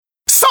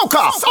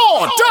Soca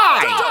or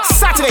Die.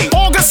 Saturday,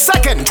 August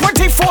 2nd,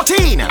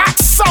 2014 at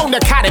Sound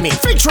Academy,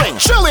 featuring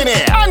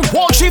Chillionaire and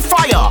Walshy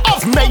Fire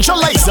of Major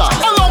Lazer,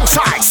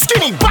 alongside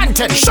Skinny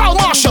Banton, Shal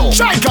Marshall,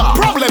 Jaiga,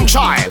 Problem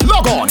Child.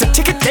 Log on to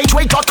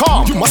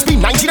ticketgateway.com. You must be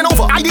 19 and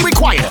over, ID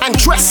required, and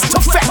dress to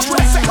fit.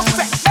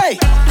 Hey,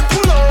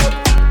 pull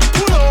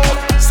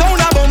up,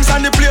 sound a bounce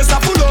and the place a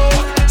pull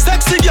up.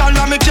 Sexy girl,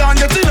 now me can't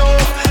get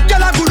enough.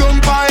 Girl a good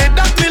on pie,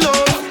 that me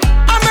love.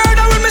 I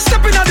murder when me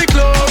step in at the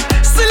club.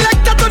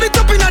 Select that to the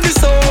top in at the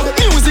sub.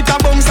 Music a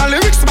bounce and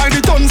lyrics by the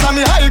tons, and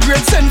me high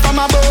grade sent from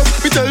above.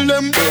 We tell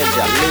them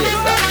Major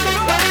Lazer.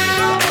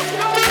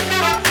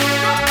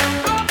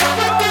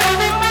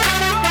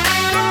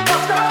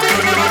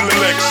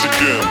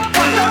 Mexican.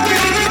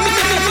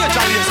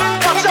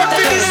 Watch out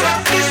for this.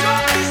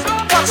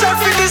 Watch out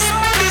for this.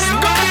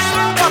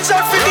 Watch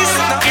out for this.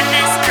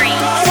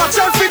 Watch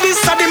out for this.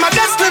 I did my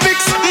best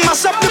lyrics.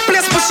 Mash up the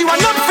place, but she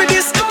want up for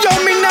this. Yo,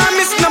 me nah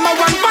miss number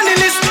one funny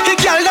list. He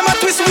girl them a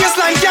twist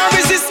waistline, can't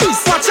resist.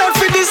 Watch out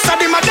for this. I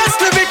did my best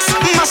lyrics.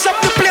 Mash up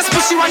the place,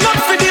 but she want up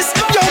for this.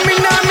 Yo, me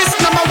nah miss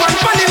number one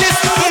funny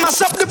list.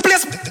 Mash up the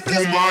place.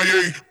 Oh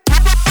my.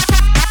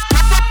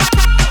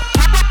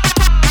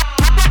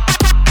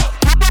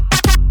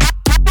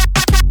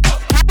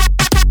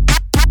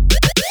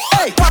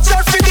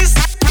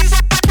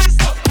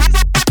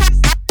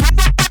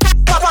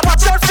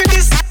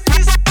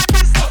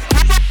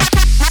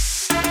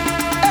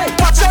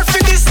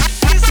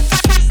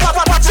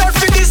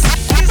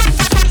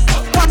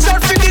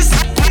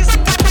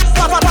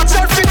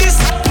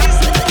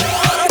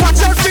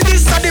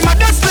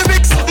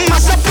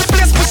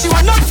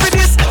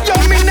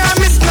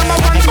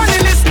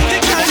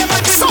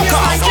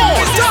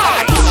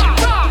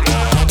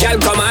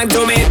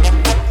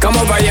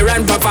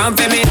 Perform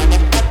for me.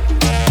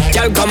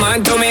 Girl, come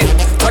on to me.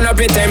 Turn up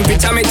your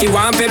temperature, make you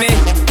want for me.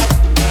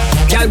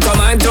 Girl, come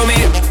on to me.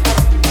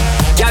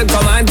 Girl,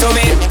 come on to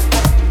me.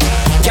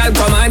 Girl,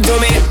 come on to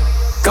me.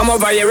 Come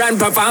over here and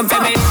perform for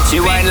me. She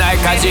whine like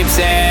a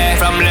gypsy.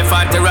 From left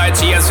hand to right,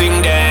 she a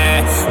swing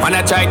there.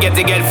 Wanna try get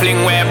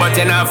fling way, but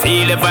you not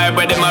feel the vibe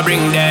where them a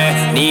bring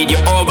there. Need you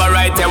over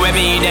right there with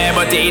me there,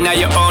 but in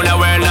your own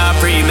world not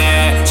free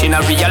me. She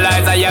not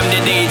realize I am the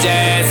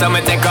DJ, so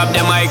me take up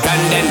the mic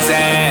and then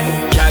say,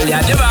 girl,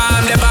 yeah, the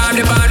bomb, the bomb,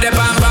 the bomb, the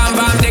bomb, bomb,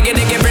 bomb, diggy,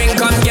 diggy, bring,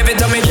 come give it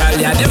to me, girl,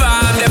 yeah, the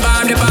bomb, the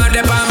bomb, the bomb,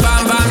 the bomb,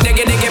 bomb, bomb,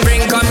 diggy, diggy,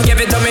 bring, come give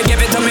it to me, girl,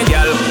 give it to me,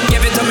 girl,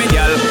 give it to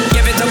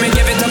me,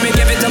 give it to me,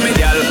 give it to me,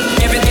 girl,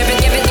 give it, give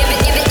it, give it, give it, give it,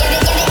 give it, give it.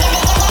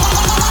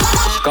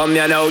 Come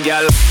here now,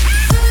 girl.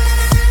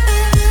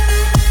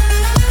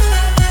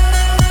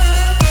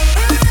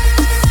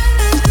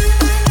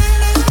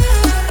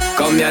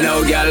 Come here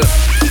now, girl.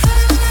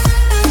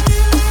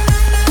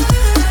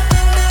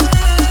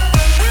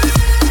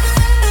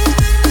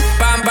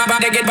 Bam, bam, bam,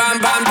 dig it, bam,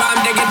 bam,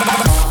 bam, dig it, bam,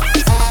 bam.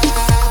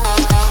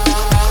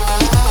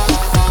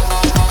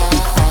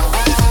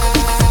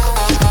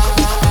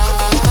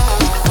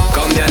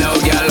 Come here now,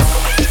 girl.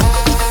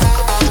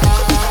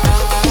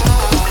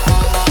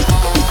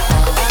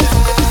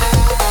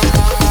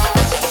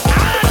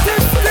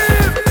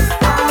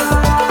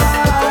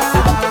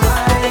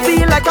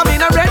 Feel like I'm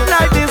in a red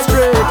light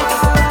district.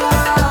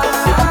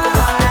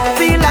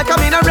 Feel like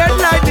I'm in a red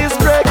light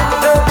district.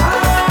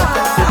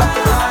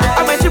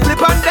 I mean she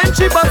flip and then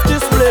she bust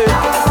display.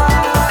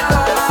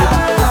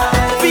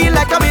 Feel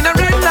like I'm in a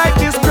red light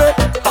district.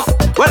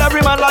 Well,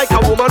 every man like a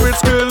woman with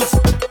skills.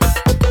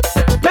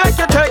 Make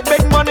you take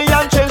big money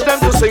and change them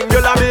to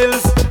singular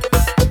bills.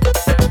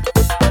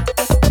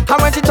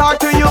 And when she talk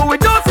to you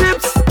with no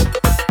tips,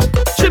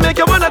 she make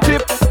you wanna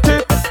tip,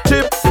 tip,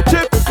 tip,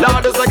 tip.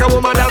 Lord, is like a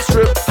woman that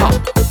strip.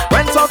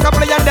 When soca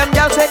play and them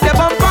girls shake their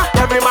bumper,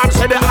 every man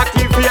say they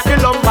activate the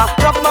lumber.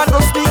 Rough man go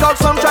speak out,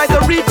 some try to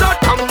reach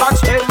out, come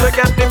backstage to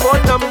get the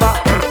phone number.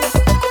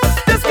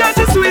 This girl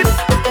is sweet,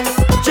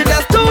 she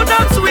just too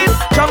damn sweet.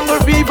 Jungle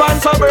beef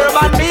and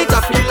suburban meat,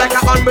 I feel like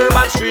I'm on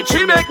Bourbon Street.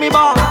 She make me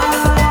ball.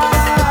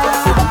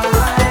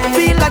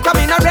 Feel like I'm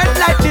in a red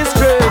light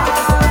district.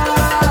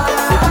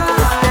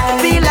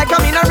 Feel like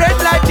I'm in a red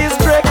light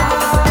district.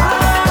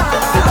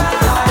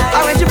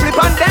 And when she flip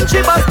and then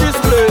she bust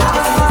display.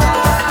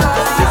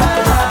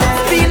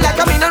 Feel like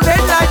I'm in a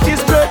red light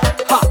district.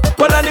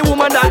 Well, any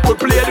woman that could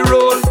play the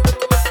role.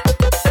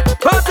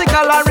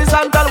 Vertical,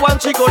 horizontal, one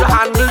she could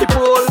handle the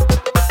pole.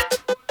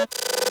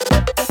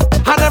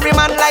 And every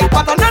man like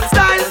pattern and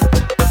style.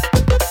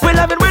 We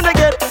love it when they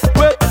get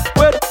wet,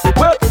 wet,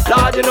 wet.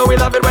 Lord, you know we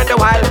love it when they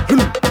wild.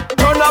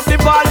 Turn up the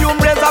volume,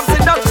 raise up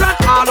seduction.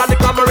 All of the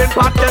covering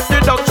part, get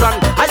deduction.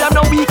 I am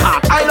no weak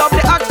heart, I love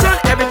the action.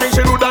 Everything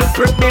she do done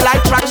grip me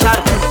like traction.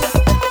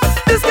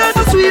 This girl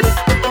is sweet,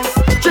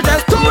 she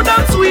just too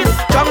damn sweet.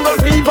 Jungle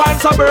fever and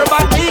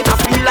suburban heat, I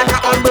feel like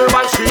I'm on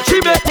Bourbon Street. She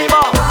make me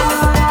ball.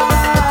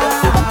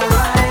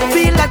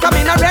 Feel like I'm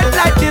in a red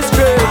light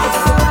district.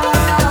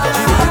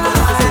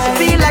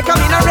 Feel like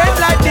I'm in a red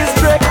light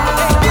district.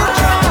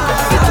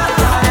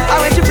 And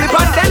when she flip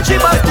and then she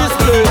bust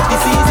display.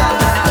 This season,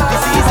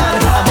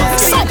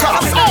 Soca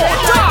or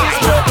Die.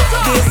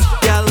 This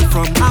girl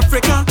from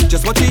Africa,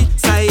 just watch it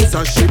size.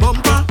 So she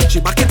bumper, she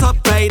back it up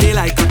Friday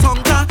like a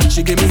tonka.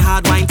 She give me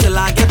hard wine till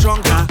I get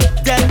drunker.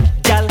 Them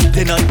gal,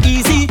 they not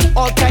easy.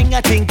 All kind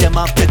of thing them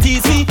up to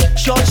tease me.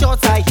 Short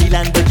shorts, high heel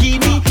and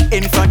bikini.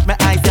 In front my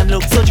eyes them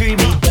look so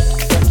dreamy.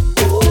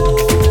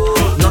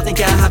 Ooh, nothing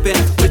can happen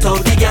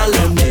without the gal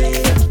them.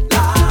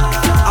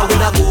 I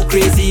woulda go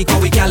crazy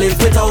 'cause we can't live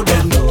without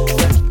them.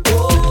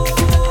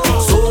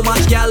 So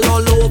much gal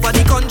all over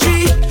the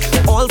country,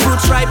 all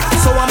fruits ripe,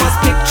 so I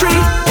must pick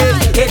three.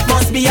 It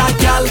must be a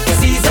gal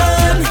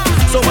season.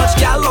 So much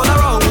gal all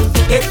around.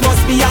 It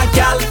must be a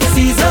gal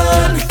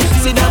season.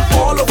 See them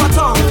all over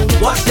town.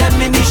 Watch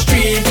them in the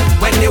street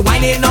when they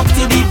whining up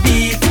to the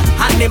beat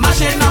and they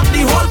mashing up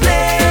the whole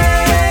place.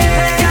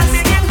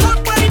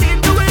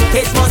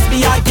 It must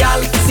be a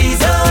gal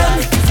season.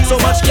 So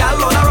much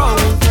gal all around.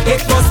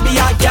 It must be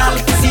a gal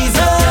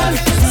season.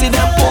 See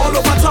them all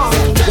over town.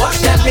 Watch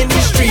them in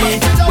the street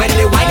when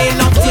they whining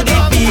up to the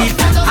beat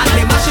and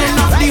they mashing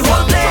up the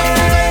whole place.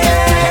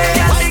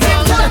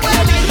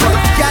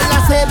 Gal, I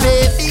say,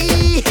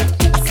 baby,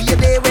 I see you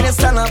there when you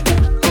stand up.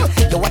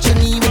 You watch your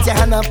knee with your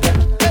hand up.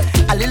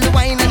 A little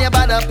wine on your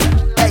butt up.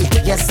 Hey,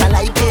 yes, I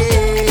like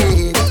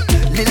it.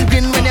 Little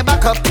grin when you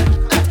back up.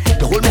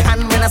 You hold my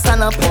hand when I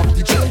stand up.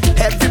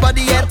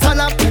 Everybody here turn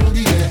up.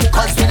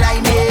 'Cause we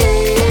like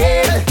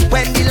it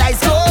when the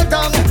lights go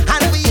down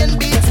and we in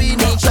between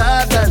each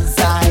other's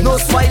eyes. No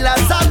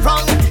spoilers are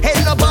wrong.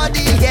 Ain't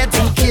nobody here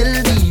to kill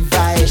the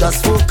vibe.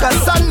 Just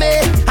focus on me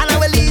and I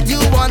will lead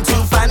you on to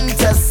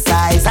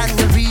fantasize. And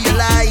you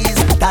realize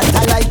that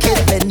I like it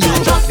when you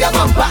drop your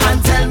bumper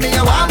and tell me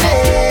you want me.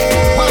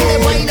 Want me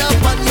wind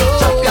up on you.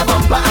 Drop your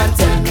bumper and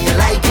tell me you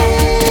like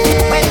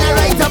it. When I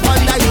right up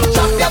under you.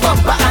 Drop your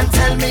bumper and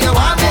tell me you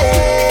want me.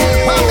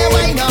 Want me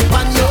wind up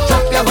on you.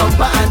 Drop your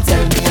bumper and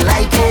tell me you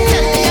like it.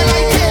 Tell me you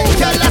like it.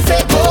 Girl, I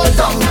say go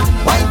down.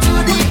 Wind to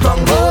the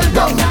ground, roll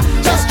down.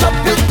 Just drop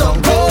it down,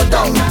 go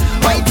down.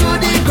 Wind to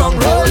the ground,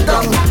 roll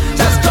down.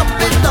 Just drop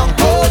it down,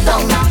 go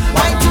down.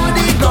 Wind to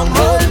the ground,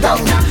 roll down.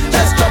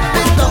 Just drop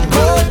it down,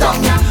 go down.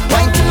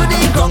 Wind to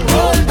the ground,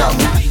 roll down.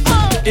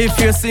 If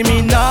you see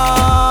me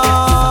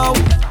now,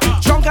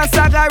 drunk and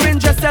staggering,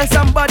 just tell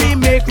somebody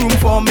make room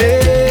for me.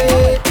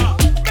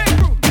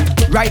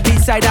 Right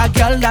beside a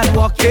girl that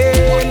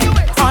walking.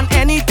 On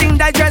anything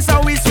that dress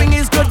how we swing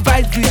is good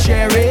vibes we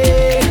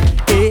sharing.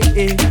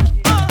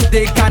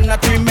 They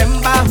cannot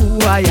remember who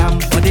I am,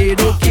 but they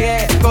don't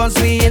care 'cause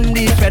we in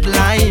the Fed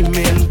line.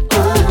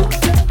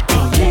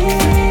 Oh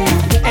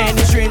yeah.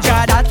 Any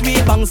stranger that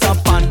we bounce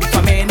upon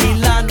from any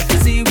land,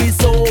 see we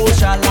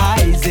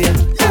socializing.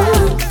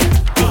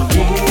 Oh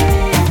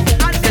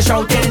yeah. They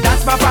shouting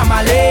that's my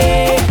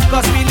family,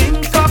 'cause we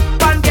link up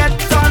and get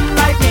done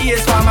like we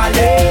is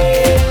family.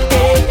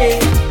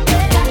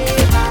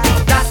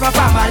 That's my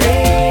family.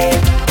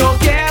 Don't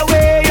care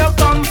where you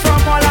come from,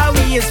 all of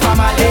we is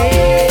family.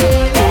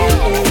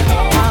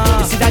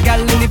 You see that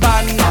girl in the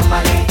band,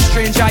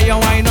 stranger you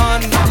wine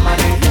on,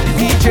 the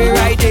DJ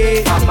right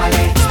there,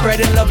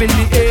 spreading love in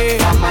the air,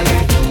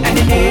 and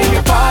the name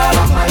you call,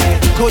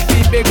 could be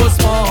big or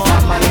small,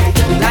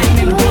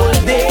 lining whole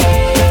day.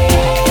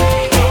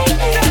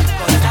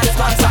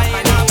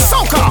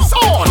 Soca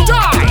or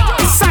Die.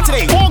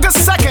 Saturday, August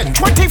 2nd,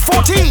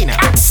 2014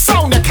 at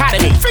Sound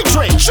Academy,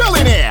 featuring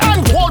Chillionaire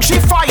and Walshy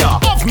Fire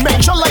of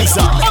Major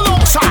Lazer,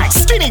 alongside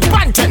Skinny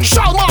Banton,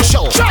 Shal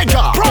Marshall,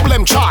 Jaiga,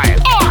 Problem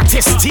Child,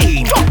 Artist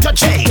Team, Dr.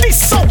 J, The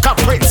Soca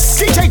Prince,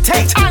 DJ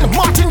Tate and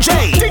Martin J,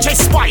 DJ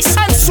Spice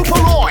and Super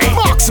Roy,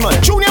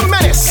 Marksman, Junior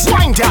Menace,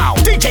 Wind Down,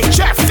 DJ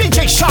Jeff,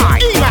 DJ Shy,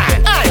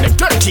 E-Man and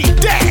Dirty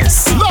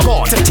Dance. Log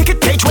on to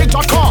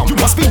ticketgateway.com. You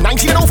must be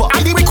 19 and over,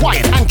 ID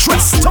required, and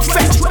dress to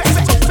fit.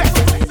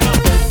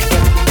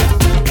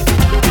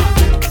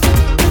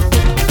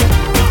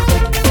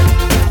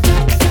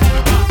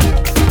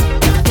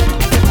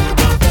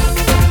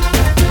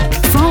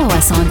 Follow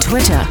us on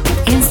Twitter,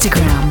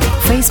 Instagram,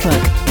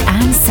 Facebook,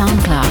 and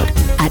SoundCloud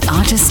at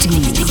Artist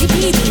Team.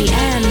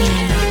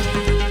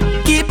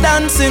 Keep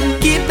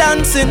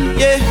dancing,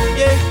 yeah.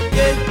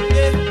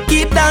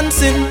 Keep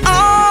dancing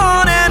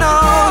on and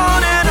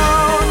on and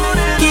on.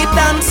 Keep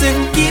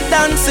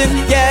dancing,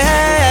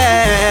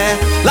 yeah.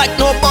 Like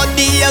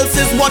nobody else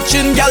is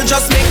watching, girl.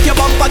 Just make your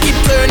bumper keep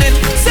turning.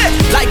 Say,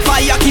 like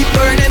fire keep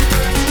burning.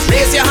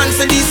 Raise your hands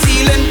to the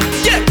ceiling,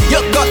 yeah.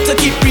 You got to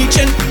keep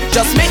reaching.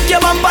 Just make your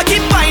bumper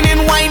keep whining.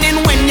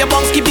 When your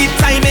bumps keep the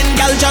timing,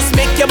 girl. Just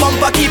make your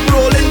bumper keep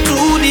rolling to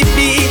the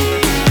beat.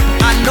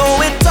 I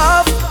know it's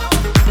tough.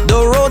 The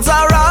roads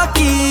are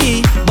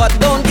rocky, but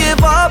don't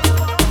give up.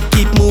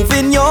 Keep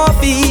moving your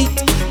feet.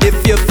 If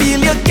you feel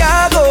you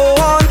can't go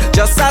on,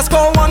 just ask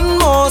for one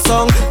more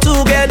song.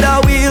 Together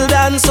we'll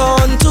dance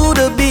on to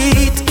the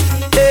beat.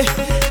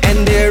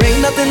 And there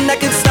ain't nothing that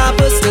can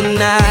stop us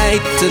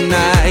tonight.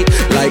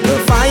 Like a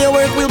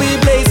firework we'll be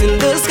blazing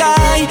the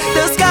sky.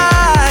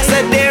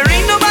 Said there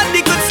ain't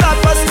nobody could stop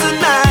us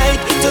tonight.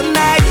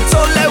 So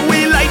let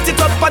we light it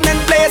up and then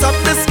blaze up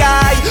the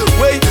sky.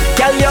 Wait,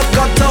 girl, you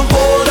got to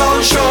hold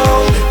on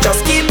strong.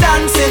 Just keep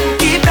dancing.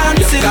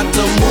 You got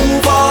to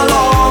move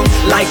along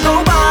like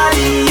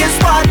nobody is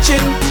watching.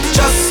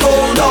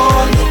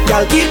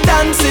 keep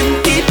dancing,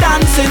 keep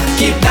dancing,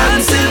 keep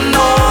dancing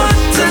on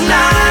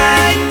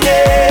tonight,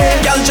 yeah.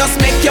 Girl, just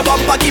make your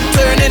bumper keep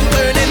turning,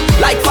 turning,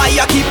 like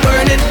fire keep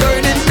burning,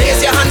 burning.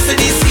 Raise your hands to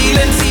the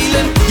ceiling,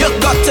 ceiling. You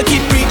got to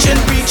keep reaching,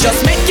 reach.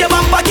 Just make your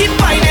bumper keep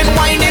whining,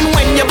 whining.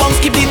 When your bumps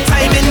keep the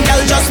timing,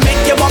 girl, just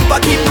make your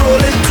bumper keep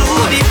rolling to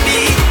the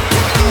beat.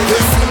 You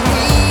see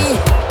me,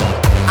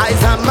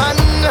 I's a man,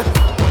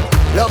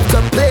 love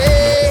to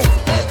play,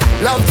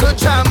 love to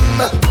jam.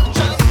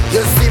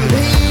 You see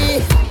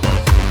me,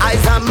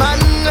 I's a man,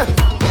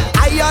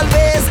 I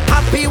always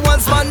happy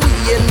once money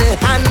in the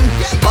hand.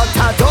 But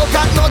I don't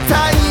got no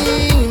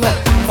time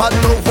for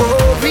no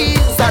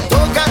worries. I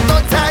don't got no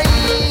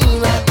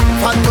time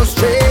for no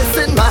stress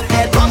in my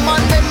head, I'm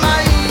on my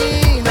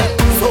mind.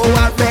 So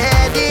I'm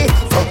ready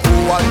to go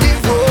on the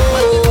road.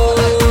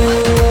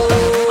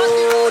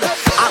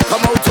 I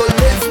come out to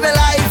live my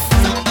life,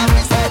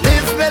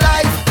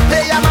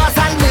 play a mass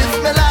and live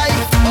my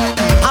life.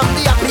 I'm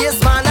the happiest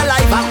man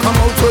alive. I come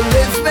out to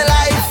live my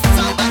life,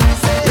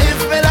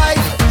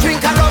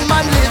 drink a rum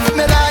and live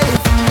my life.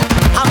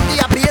 I'm the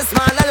happiest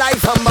man alive.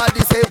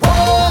 Somebody say, oh,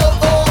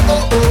 oh,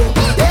 oh, oh,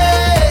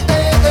 yeah,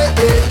 yeah,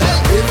 yeah,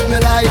 yeah. Live my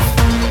life,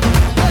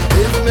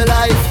 live my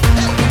life.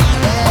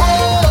 Oh,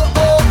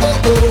 oh,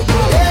 oh, oh,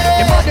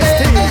 yeah,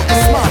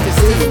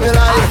 live my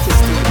life.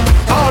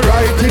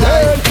 Alright,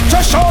 then,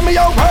 just show me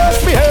your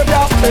worst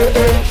behavior.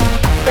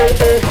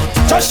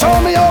 Just show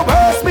me your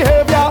worst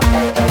behavior.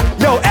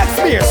 Yo,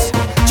 X-Beers,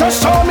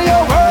 just show me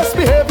your worst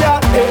behavior.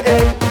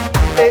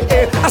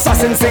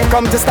 Assassin sing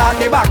come to start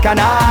the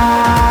bacchanal.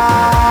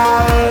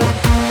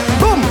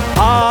 Boom,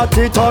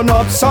 party turn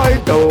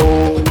upside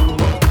down.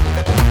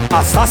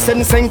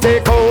 Assassin sing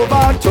take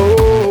over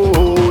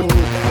tune.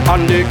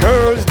 And the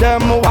girls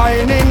them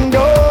whining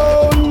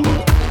down.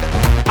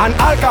 And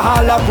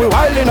alcohol up we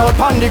wilding out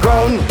on the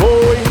ground.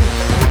 Boy,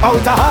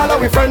 out a holler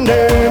we friend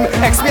them.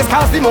 X-Beers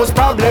cause the most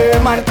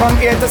problem. And come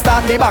here to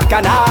start the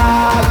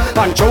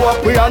bacchanal. And show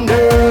up we on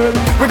them.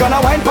 We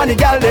gonna wine pon the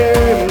gal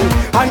them.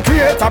 And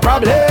create a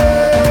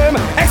problem.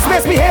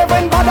 X-Beers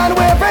behaving bad and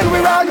waving we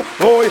wrong.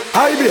 Boy,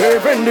 I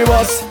behave in the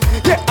worst.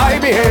 Yeah, I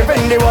behave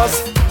in the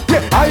worst.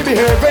 Yeah, I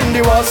behave in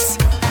the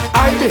worst.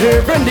 I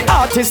behave in the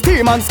artist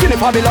team and skinny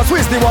fabulous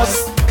with the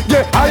worst.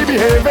 Yeah, I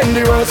behave in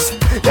the worst.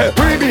 Yeah,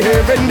 we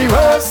behave in the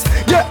worst.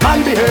 Yeah,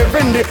 man behave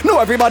in the. No,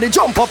 everybody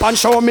jump up and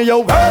show me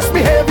your worst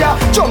behavior.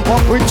 Jump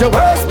up with your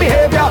worst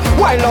behavior.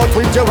 Wild out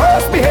with your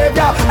worst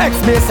behavior.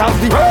 X-Beers has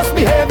the worst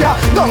behavior.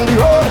 Down the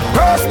road,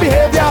 worst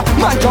behavior.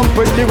 Man jump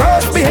with the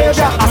worst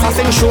behavior.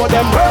 Assassin show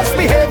them worst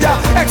behavior.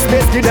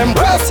 X-Beers give them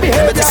worst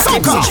behavior.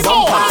 You can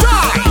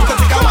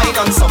take a wine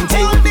on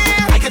something.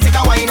 I can take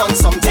a wine on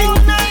something.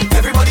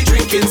 Everybody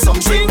drinking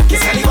something.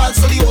 It's carnival,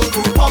 so the whole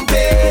group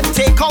pumping.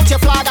 Take out your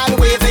flag and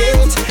wave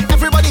it.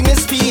 Everybody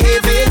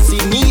misbehaving.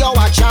 See me or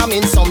a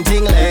jamming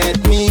something.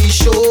 Let me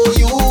show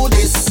you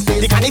this.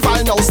 The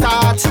carnival now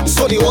start,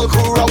 so the whole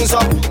crew rungs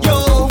up.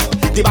 Yo,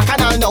 the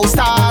bacchanal now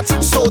start,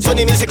 so turn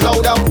the music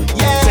loud up.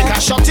 Yeah, take a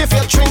shot if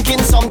you're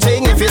drinking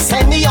something. If it's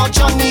Henny or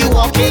Johnny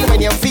walking,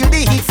 when you feel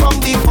the heat from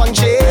the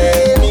punching.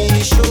 Let me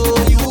show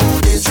you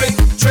this. Drink,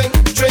 drink,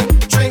 drink,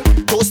 drink.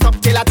 Don't stop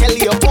till I tell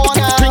you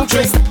wanna. Drink,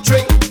 drink,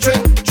 drink,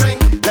 drink, drink.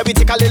 Let me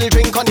take a little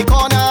drink on the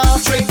corner.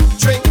 Drink,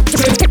 drink,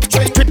 drink,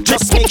 drink, drink.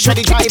 Just make sure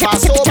the driver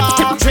sober.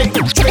 Drink,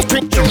 drink,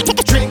 drink, drink,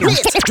 drink.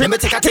 Let me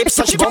take a tip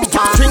so she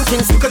bumper.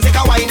 Drinking, you can take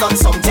a wine on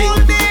something.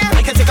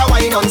 I can take a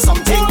wine on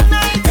something.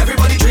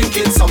 Everybody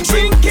drinking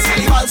something. It's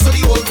carnival, so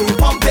the whole crew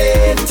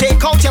pumping.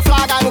 Take out your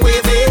flag and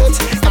wave it.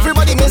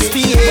 Everybody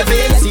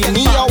misbehaving. See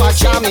me or a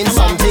jamming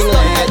something.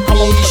 Let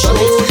me show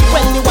it.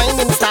 When the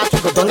whining start,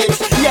 we go done it.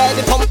 Yeah,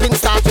 the pumping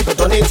start, we go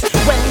done it.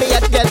 When me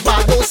head get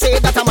bad, don't say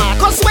that I'm a.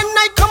 Cause when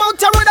I come out,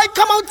 I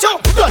come out to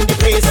done the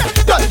place,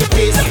 done the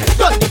place,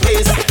 done the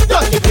place,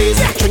 done the place.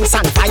 Drinks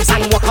and vibes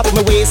and walk up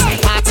my waist.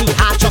 Party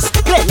hard, just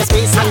clear my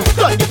space and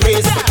done the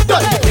place,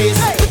 done the place,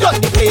 done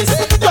the place,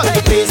 done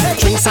the place.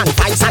 Drinks and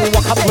vibes and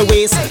walk up my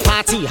waist.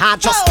 Party hard,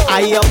 just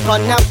I up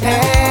on a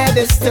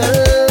pedestal.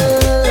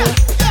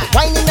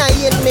 Whining I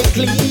in me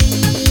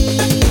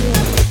clean.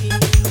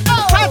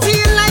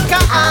 Partying like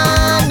an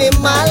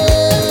animal.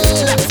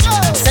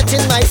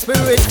 Setting my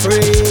spirit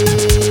free.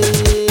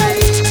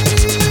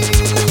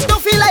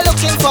 Don't feel like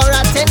looking for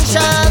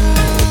attention.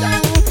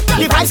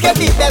 The vibes get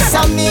the best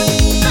of me.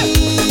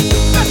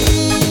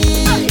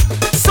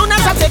 Soon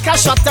as I take a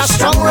shot of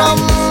strong rum,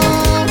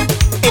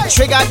 it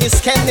trigger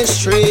this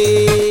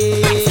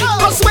chemistry.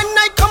 Cause when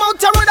I come out,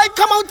 I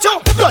come out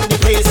to done the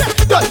place,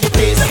 done the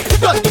place,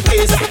 done the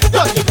place,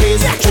 done the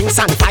place. Drinks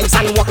and vibes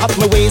and walk up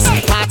my waist.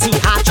 Party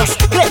hard, just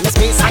clear my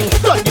space and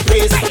done the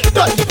place,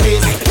 done the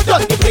place,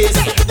 done the place,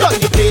 done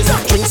the place.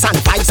 Drinks and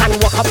vibes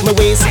and walk up my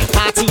waist.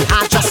 Party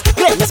hard, just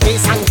clear my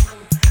space and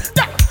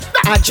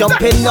I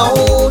jumping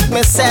out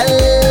myself.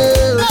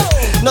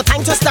 No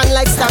time to stand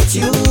like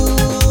statue.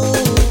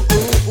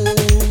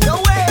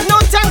 No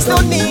thanks,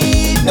 no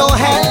need, no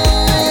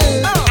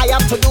help. I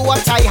have to do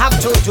what I have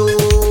to do.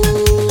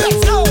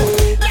 Let's go,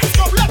 let's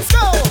go, let's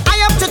go. I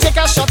have to take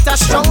a shot of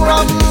strong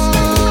rum.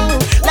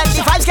 Let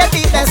the vibes get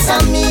the best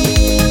of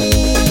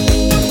me.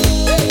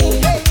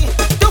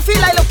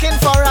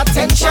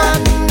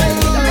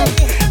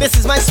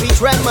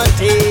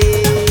 remedy.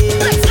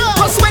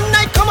 Cause when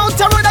I come out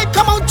the road, I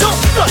come out to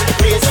flood the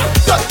place,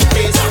 flood the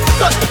place,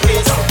 flood the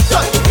place,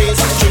 flood the place.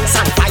 Drinks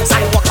and vibes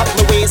and walk up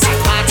the ways.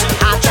 Party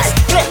hard, just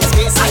play the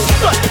space and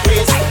flood the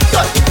place,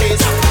 flood the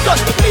place,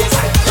 flood the place,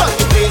 flood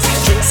the place.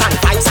 Drinks and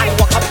vibes and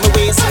walk up the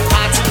ways.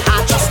 Party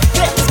hard, just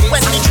play the space.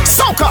 When we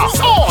Soca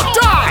or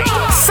Die,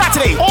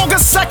 Saturday,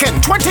 August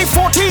 2nd,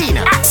 2014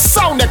 at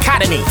Sound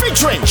Academy,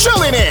 featuring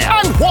Chillionaire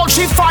and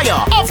Walshy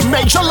Fire of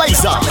Major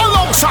Lazer,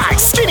 alongside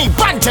Skinny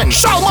Banton,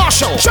 Charles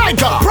Marshall,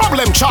 Jaiga,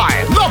 Problem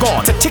Child. Log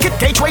on to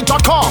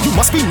ticketgateway.com. You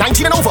must be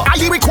 19 and over,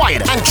 ID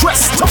required, and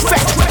dress to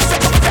fit.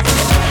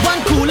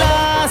 One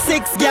cooler,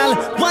 6 gal,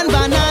 one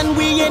van and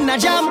we in a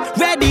jam,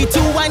 ready to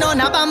wine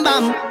on a bam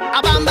bam,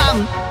 a bam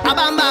bam, a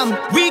bam bam.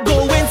 We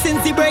going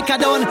since the break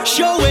of dawn,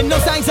 showing no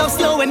signs of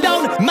slowing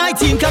down. My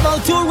team come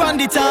out to run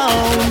the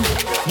town.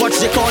 Watch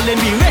the calling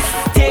me risk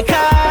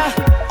taker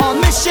or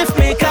mischief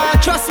maker.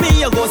 Trust me,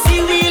 you go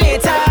see we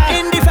later.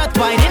 In the fat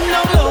wine, in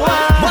no lower.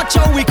 Watch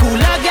how we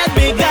cooler get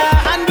bigger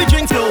and we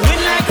drink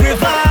flowing like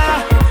river.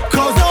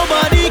 Cause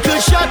nobody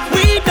could shut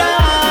we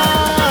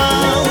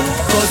down.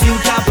 Cause you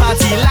can't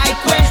party like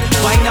we,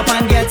 wind up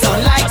and get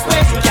on like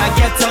we. Can't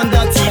get on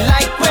dirty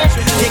like we,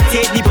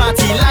 dictate the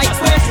party like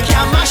we.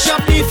 Can't mash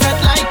up the fed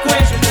like we,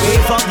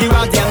 wave up the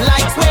rock them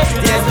like we.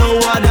 There's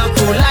no other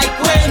cool like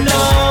we, no.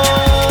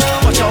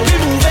 Watch how we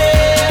move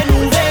it,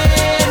 move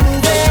it,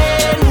 move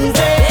it, move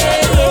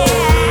it.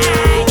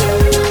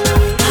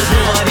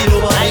 Nobody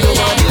like we,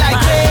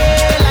 like we,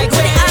 like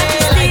we,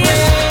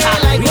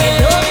 like we.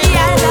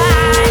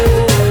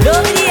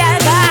 Nobody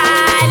else,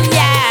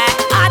 yeah.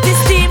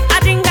 Artist team, I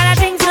drink and I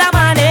drink till I'm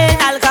on it.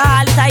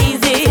 Alcohol is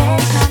easy.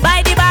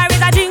 By the bar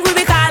is a drink we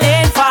be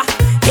calling for.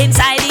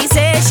 Inside the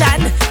session,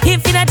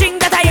 if in a drink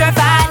that I hear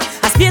fan,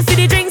 I space for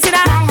the drinks in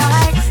a.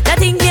 That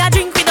thing me a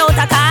drink without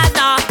a card,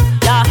 no.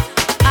 Yeah,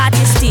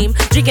 artist team,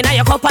 drinking on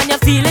your cup and you're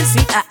feeling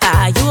sweet.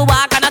 You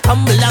walk and a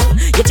tumble down.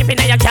 You tripping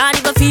and you can't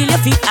even feel your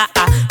feet.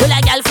 Well,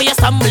 a gal for you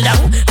stumble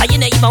down. And you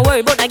not even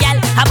worry about a gal.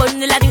 A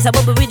bundle of things a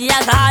bubble with the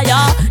alcohol,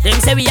 yeah. Them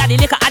say we are the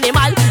liquor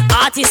animal.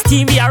 Artist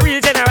team, we are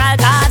real general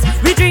cause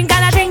we drink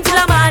and a drink till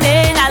the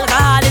morning.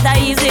 Alcohol is a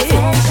easy.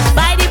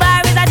 By the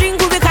bar is a drink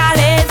we be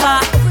calling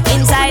for.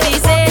 Inside the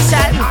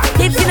station,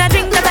 if in a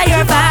drink that I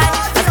hear bad,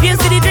 I feel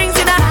to the drinks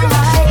in a.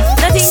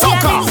 Nothing we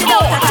are drinks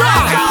without a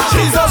card.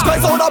 Jesus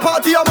Christ on a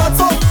party a mad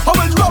up. How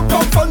it rock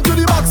from front to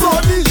the back so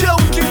DJ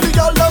we keep the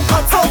girl them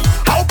hats up.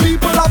 How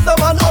people have the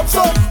man up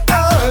so.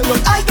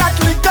 I got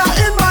liquor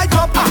in my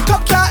cup.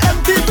 Cup can't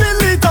empty,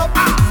 fill it up.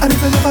 And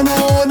if you never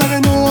know, now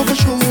you know for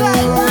sure.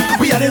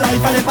 We are the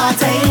life of the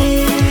party.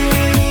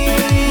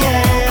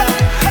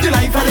 Yeah. The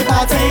life of the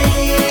party.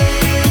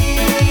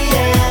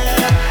 Yeah.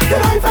 The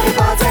life of the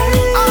party.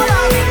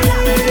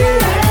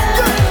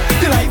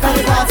 The life of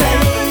the party.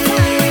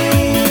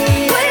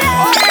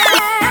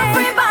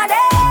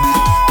 Everybody,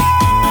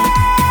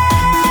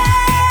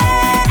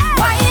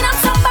 wine up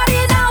somebody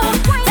now.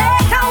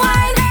 Take a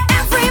wine,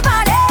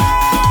 everybody.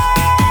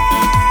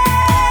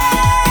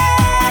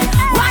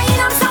 Wine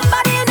up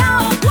somebody now.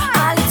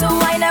 A little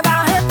wine never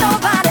hurt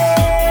nobody.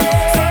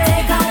 So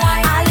take a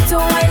wine. A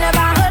little wine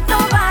never hurt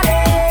nobody.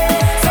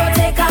 So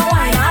take a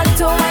wine. A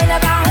little wine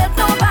never hurt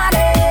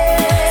nobody.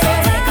 So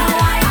take a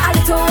wine. A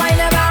little wine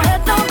never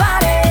hurt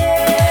nobody.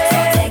 So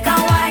take a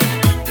wine.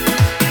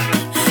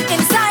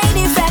 Inside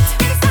effect,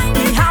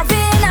 we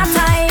having a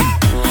time.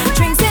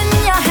 Drinks in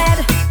your head,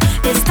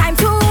 it's time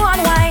to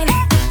unwind,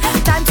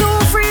 time to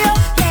free up,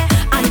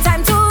 and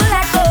time to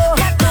let go.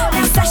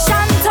 The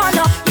session turn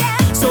up,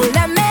 so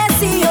let me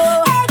see you.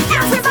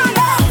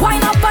 Everybody,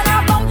 wind up on a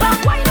bumper,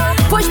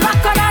 push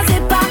back on a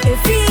zipper.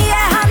 If he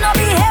have no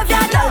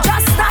behavior, now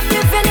just stop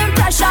giving him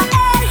pressure.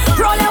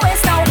 Roll your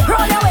waist now,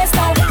 roll your waist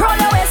now, roll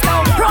your waist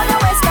now, roll your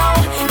waist now.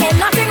 Ain't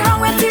nothing wrong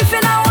with teeth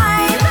in a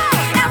wine.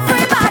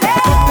 Everybody,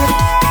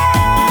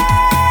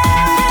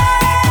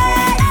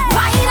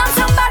 wine on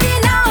somebody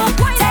now.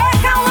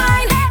 Take a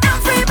wine,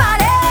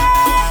 everybody.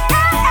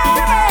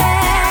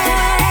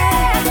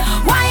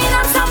 Wine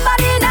on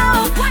somebody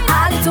now.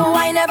 A little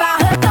wine never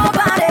hurt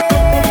nobody.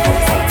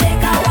 So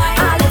take a wine.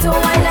 A little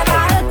wine never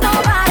hurt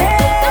nobody.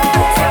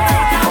 So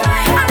take a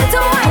wine. A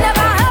little wine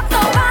never hurt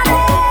nobody.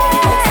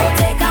 So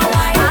take a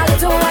wine. A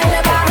little wine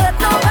never hurt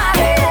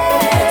nobody.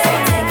 So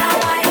take a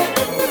wine.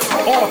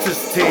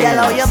 Artist team. Girl,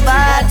 how you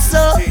bad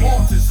so?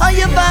 How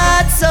you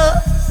bad so?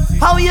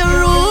 How you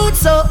rude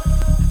so?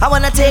 I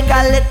wanna take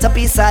a little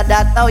piece of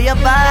that. How you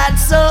bad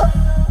so?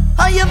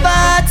 How you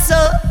bad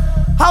so?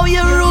 How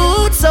you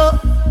rude so?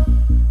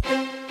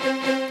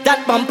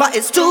 That bumper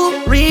is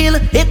too real,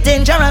 it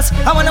dangerous.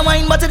 I wanna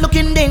wine but it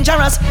looking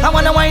dangerous. I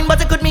wanna wine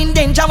but it could mean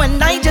danger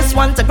when I just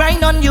want to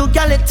grind on you,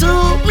 girl. It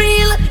too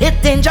real,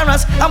 it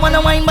dangerous. I wanna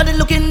wine but it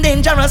looking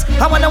dangerous.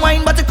 I wanna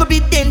wine but it could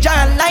be danger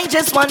and I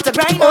just want to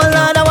grind. Oh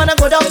Lord, I wanna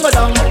go down, go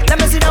down. Let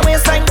me see the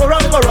waistline go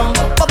wrong, go wrong.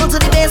 Bubble to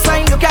the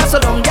baseline, you can't so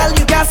long, girl.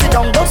 You can't sit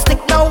down, don't stick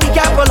now, we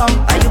can't go long.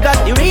 And you got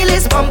the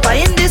realest bumper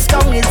in this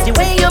song. It's the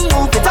way you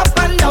move it up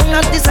and down,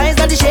 not the size,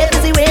 not the shape,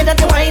 it's the way that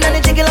you wine and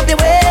the jiggle of the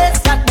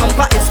waist. That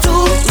bumper is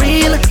too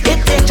real, it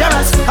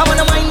dangerous. I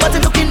wanna wine but it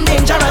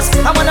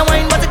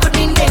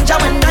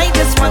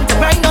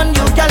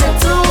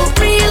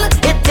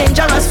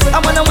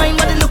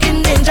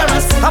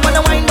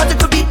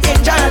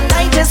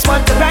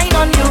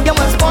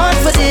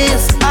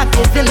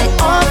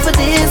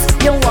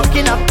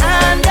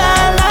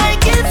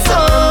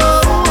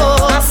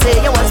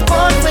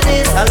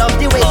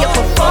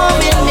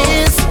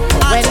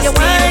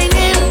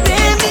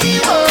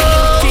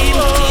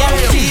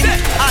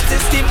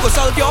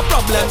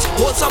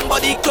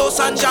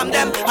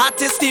them.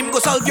 Artist team go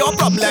solve your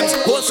problems.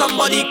 Hold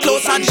somebody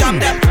close and jam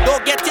them.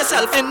 Don't get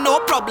yourself in no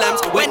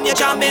problems when you're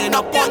jamming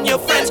up on your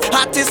friends.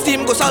 Artist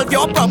team go solve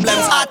your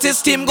problems.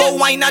 Artist team go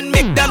whine and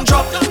make them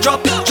drop,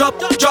 drop, drop,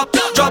 drop,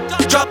 drop,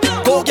 drop.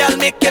 Go girl,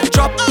 make it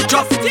drop,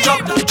 drop,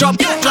 drop, drop.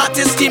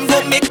 Artist team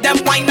go make them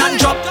whine and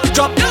drop,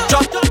 drop,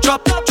 drop,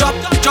 drop, drop,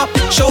 drop.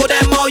 Show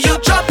them how you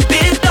drop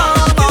it down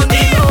on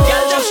the low.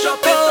 Girl, just drop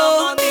it down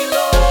on the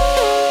low.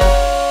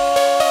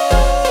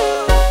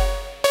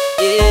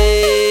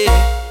 Yeah,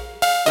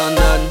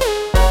 London,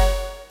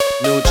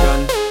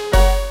 Neutron.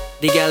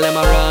 The girl them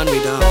a run me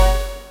down.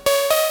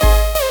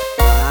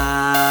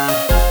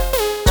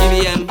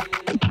 GBM.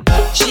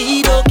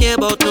 She don't care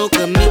about no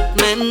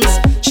commitments.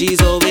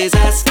 She's always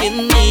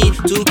asking me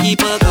to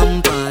keep her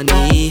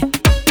company.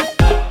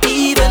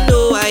 Even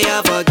though I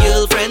have a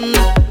girlfriend,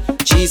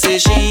 she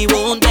says she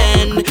won't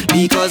bend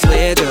because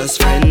we're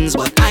just friends.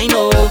 But I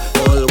know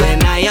all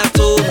when I at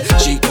home,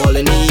 she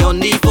calling me on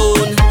the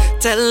phone,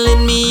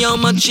 telling me how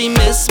much she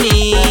miss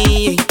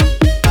me.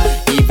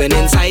 Even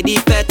inside the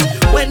pet,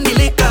 when the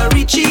liquor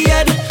reach her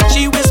head,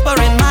 she whisper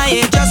in my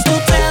ear just to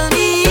tell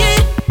me,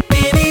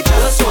 baby,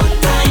 just one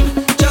time,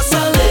 just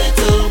a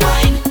little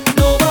wine.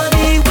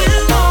 Nobody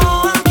will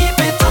know, I'll keep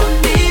it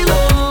on the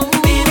low.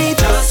 Baby,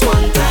 just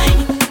one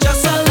time,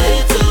 just a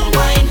little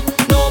wine.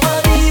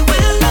 Nobody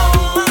will know,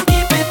 I'll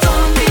keep it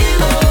on the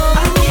low.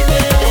 I'll keep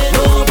it,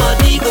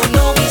 nobody gon'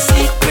 know me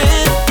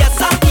secret. Yes,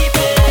 I'll keep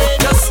it,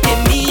 just give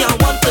me, I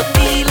want to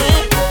feel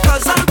it.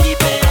 Cause I'll keep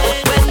it,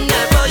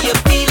 whenever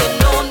you're feeling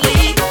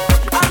lonely.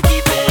 I'll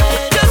keep it,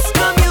 just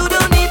come, you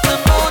don't need to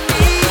moan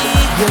me.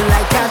 You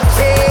like a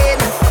chain,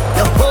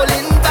 you're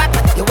pulling back,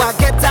 you are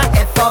get a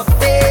F of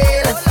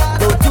fail.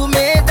 Don't do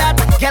me that,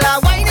 girl,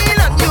 I'm whining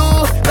on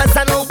you, cause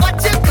I know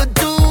what you could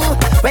do.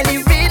 When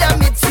you read and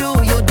meet you,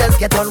 you just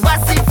get on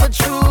what's it for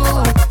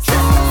true.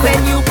 When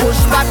you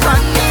push back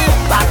on me,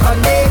 back on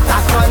me,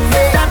 back on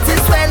me, that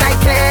is when I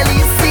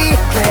clearly see,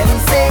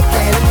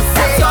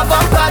 that's your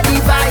bumper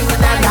divine,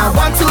 and I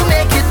want to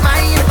make it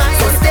mine.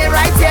 So stay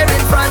right here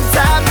in front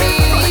of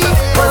me,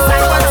 cause I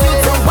want you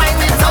to wind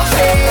it up,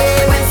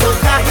 babe. When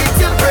soca hit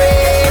your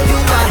brain, you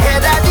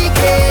ahead of the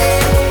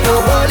game.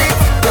 Don't hold it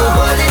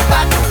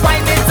back,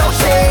 wind it up,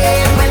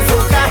 babe. When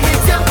soca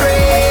hit your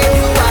brain,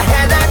 you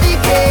ahead of the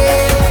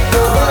game.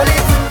 Don't hold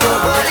it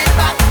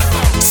back.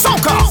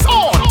 Soca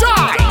or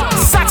Die!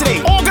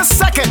 Saturday, August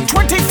 2nd,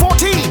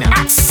 2014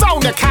 at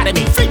Sound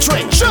Academy,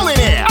 featuring Chillin'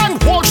 Air and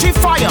Walshy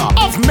Fire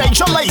of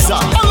Major Lazer,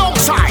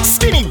 alongside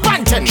Skinny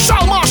Banton,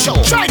 Shal Marshall,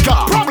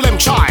 Jaika, Problem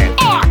Child,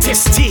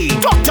 Artist Team,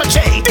 Dr.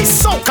 J, The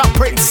Soca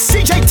Prince,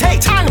 DJ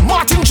Tate and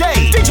Martin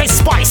J, DJ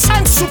Spice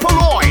and Super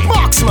Roy,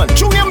 Marksman,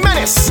 Junior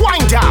Menace,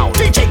 Wind Down,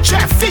 DJ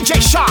Jeff,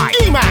 DJ Shy,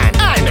 E-Man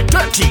and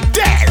Dirty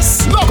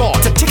Dez. Log on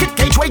to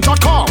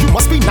ticketgateway.com. You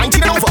must be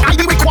 19 and over,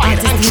 ID required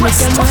and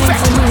dressed to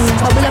fit.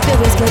 Bubble up your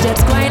waist, girl,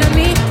 just grind on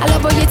me. I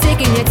love how you're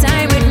taking your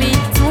time with me.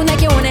 Smooth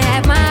like you wanna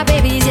have my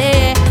babies,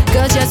 yeah.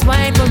 Girl, just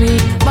whine for me.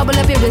 Bubble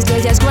up your waist,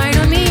 girl, just grind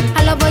on me.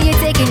 I love how you're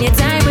taking your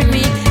time with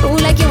me. Ooh,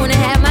 like you wanna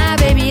have my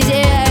babies,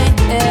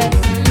 yeah.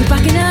 We're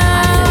backing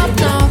up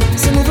now,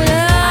 so move it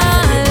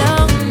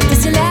along. This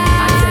is your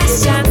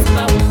last chance.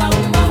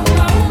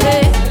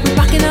 We're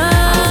backing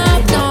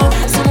up now,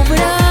 so move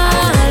it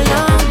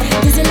along.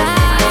 This is your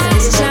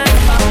last chance.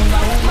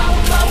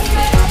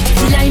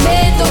 The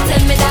liming, don't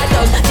tell me that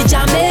done. The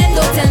jamming,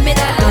 don't tell me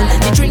that done.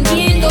 The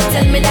drinking, don't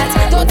tell me that.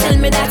 Don't tell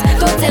me that.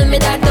 Don't tell me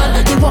that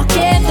done. The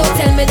walking, don't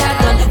tell me that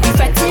done. The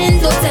fretting,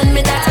 don't tell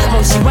me that.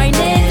 How she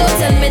whining, don't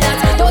tell me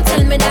that. Don't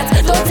tell me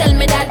that. Don't tell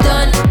me that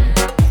done.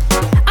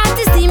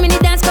 Artist team in the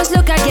dance, cause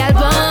look at gal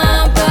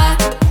bumper.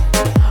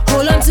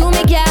 Hold on to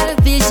me, gal,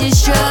 vicious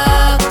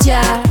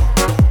structure.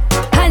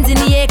 Hands in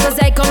the air, cause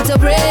I come to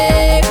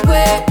break.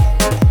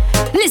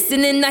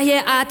 Listening, I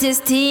hear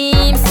artist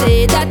team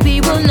say that we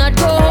will not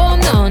go home,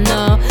 no,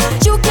 no.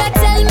 You can't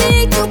tell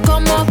me to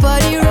come off of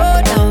the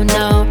road, no,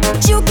 no.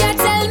 You can't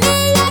tell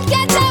me I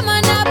can't time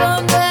on a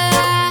bumper.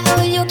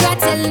 Oh, you can't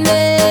tell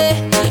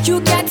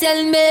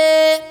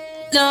me,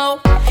 no.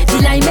 The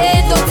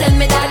liming, don't tell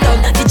me that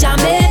done. The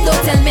jamming,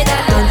 don't tell me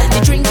that done. The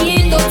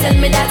drinking, don't tell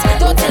me that.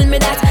 Don't tell me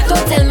that,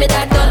 don't tell me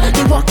that done.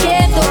 The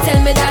walking, don't tell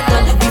me that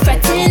done. The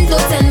fretting,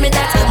 don't tell me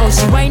that. How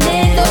she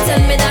whining, don't tell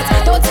me that.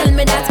 Don't tell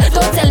me that,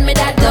 don't tell me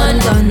that done.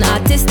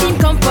 Artist team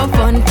come for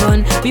fun.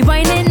 We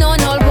whining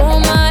on all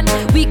woman.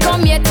 We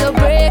come here to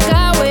break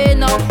away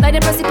now. Like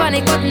the press the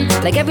panic button.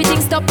 Like everything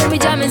stop when we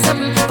jamming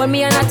something. But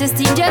me and artist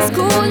team just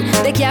cool.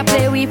 They can't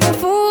play we for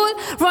fool.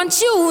 Run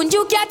tune,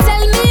 you can't tell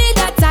me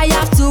that I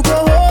have to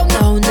go home,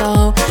 no,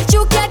 no.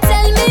 You can't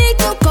tell me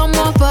to come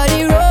off of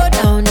the road,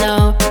 no,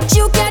 no.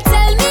 You can't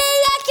tell me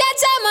I can't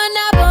jam on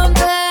a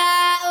bumper.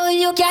 Oh,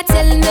 you can't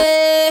tell me,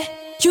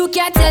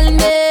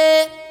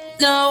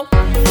 no.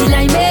 The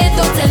liming,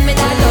 don't tell me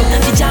that, no.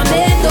 The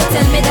jamming, don't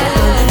tell me that,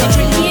 no. The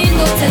drinking,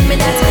 don't tell me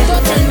that,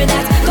 don't tell me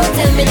that, don't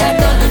tell me that,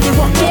 no. The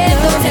walking,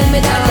 don't tell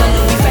me that, no.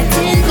 The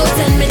fretting, don't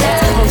tell me that,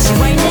 how she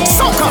whining.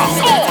 Soca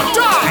or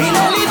Die! Me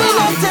no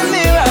living up, tell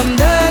me I'm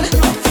done.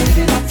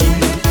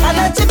 And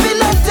I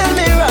tipping up, tell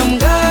me I'm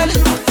gone.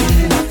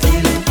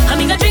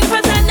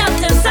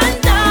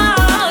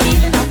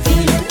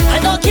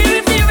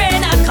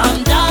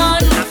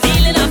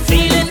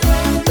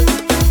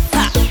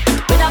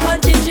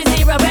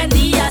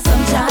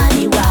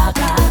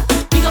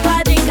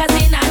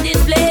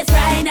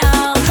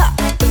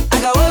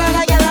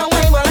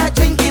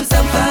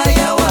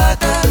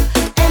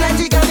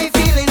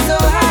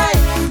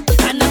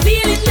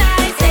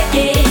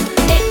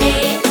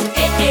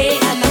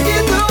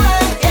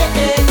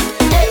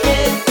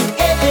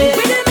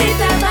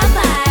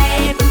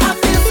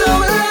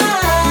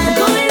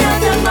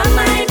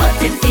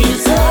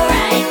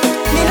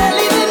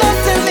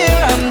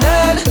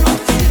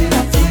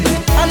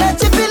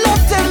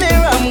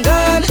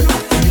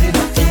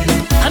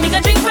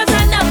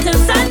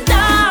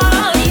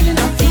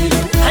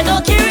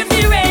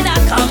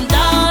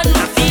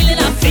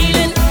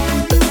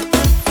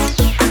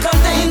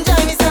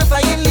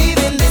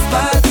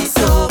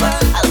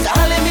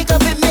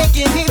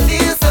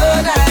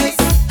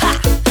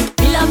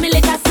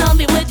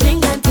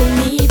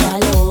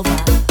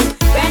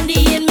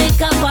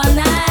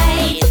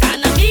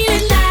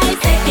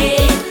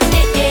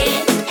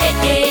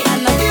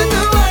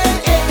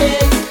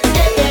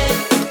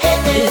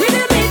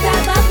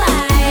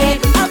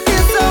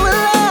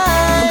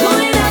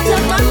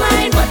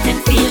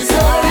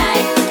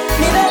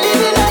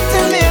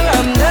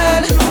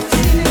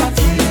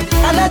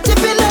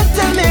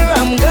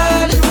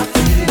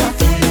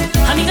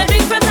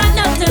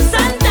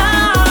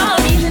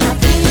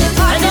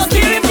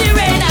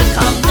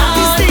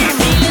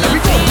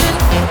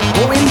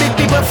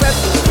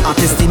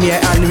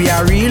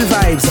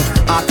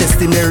 vibes. Artist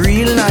team the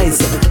real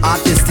nice.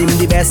 Artist team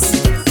the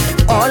best.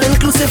 All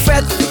inclusive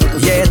fete.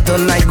 Yeah,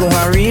 tonight go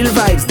on real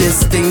vibes.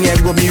 This thing yeah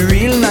go be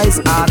real nice.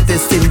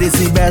 Artist team this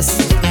the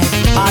best.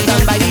 All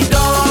done by the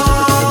door.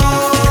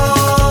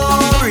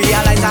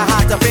 Realize I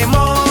have to pay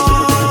more.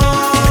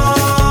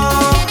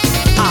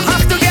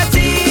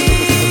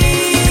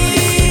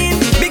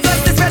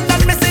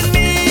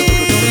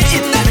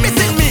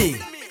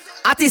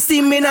 Artist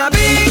team in a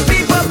big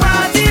people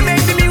party,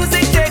 make the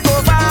music take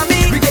over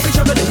me. We go be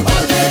juggling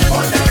all day,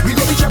 all day. We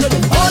go be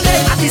juggling all day.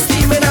 Artist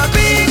team in a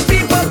big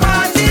people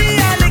party,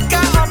 I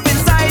liquor up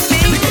inside me.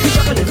 We go be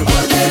juggling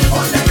all day,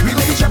 all day. We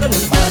go be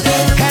juggling all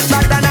day. Head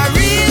back on a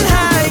real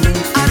high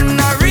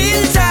and a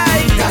real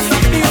tight. Can't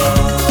stop me,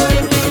 oh,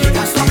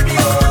 can't stop me,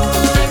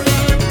 oh.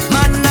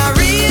 Man a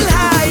real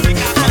high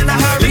and a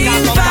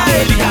real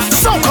vibe.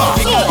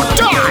 Soca or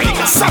Die,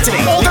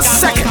 Saturday, August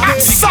 2nd at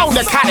Sound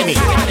Academy.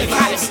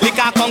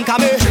 Liquor conquer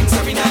me,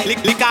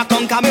 liquor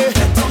conquer me,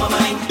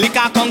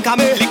 liquor conquer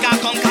me, liquor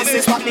conquer me. This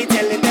is what me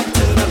telling them.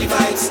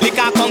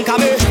 Liquor conquer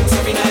me,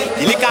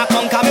 liquor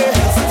conquer me,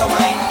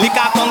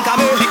 liquor conquer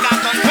me, liquor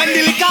conquer me. When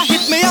the liquor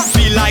hit me, I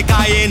feel like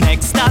I in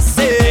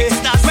ecstasy.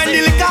 When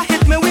the liquor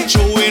hit me, we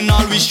throwing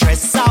all we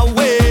stress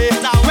away.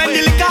 When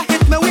the liquor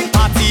hit me, we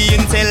party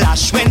until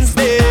Ash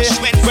Wednesday.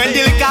 When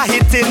the liquor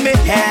hitting me,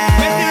 when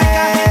the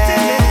liquor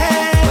hitting me,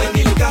 when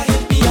the liquor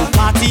hit me,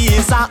 party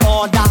is a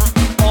order.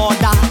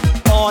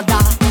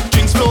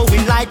 Drinks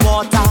flowing like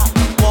water.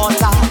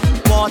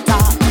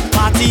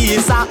 Party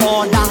is a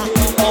order.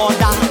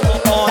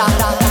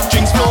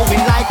 Drinks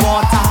flowing like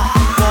water.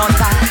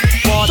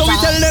 So we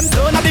tell them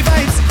turn up the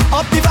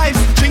vibes,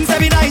 drinks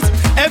every night,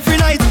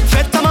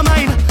 fed on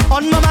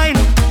my mind.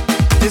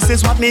 This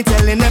is what me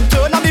telling them.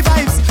 Turn up the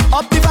vibes,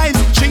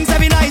 drinks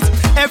every night.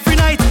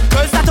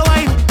 Girls start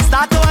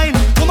to wine.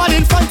 Woman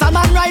in front and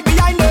man right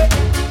behind it.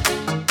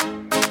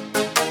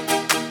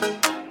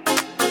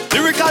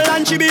 Lyrical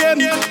and GBM.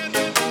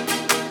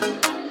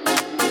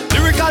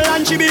 Lyrical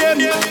and GBM.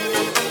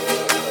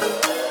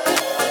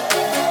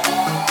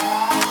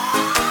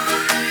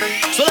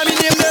 So let me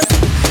name them.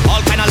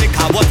 All kind of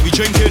liquor what we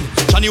drinking.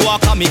 Johnny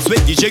Walker mixed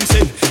with the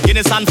Jinxin.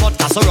 Guinness and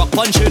vodka so rock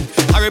punching.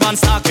 Caribbean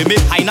Star give me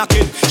high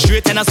knocking.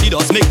 Straight Tennessee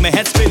does make me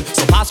head spin.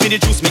 So pass me the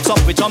juice mix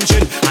up with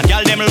jumping. And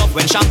y'all them love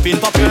when champagne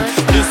popping.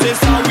 This is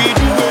how we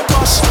do it.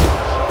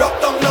 Rock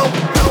down now,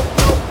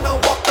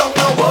 walk down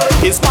now,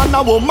 boy. It's man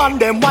and woman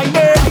them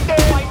whining.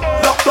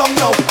 Rock down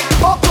now,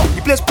 walk up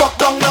the place rock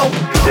down now.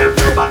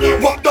 Everybody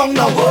walk down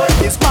now, boy.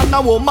 It's man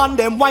and woman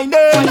them whining.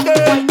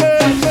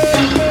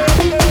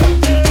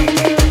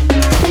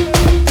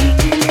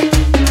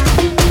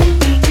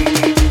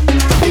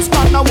 It's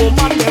man and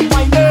woman them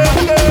whining.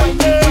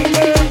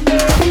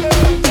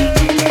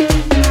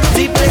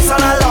 The place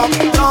on a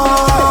lockdown.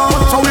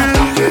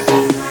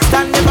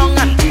 Stand the wrong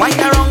and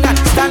wind around and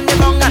stand the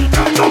wrong and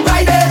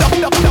ride it.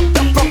 Rock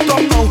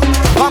down now.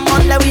 Come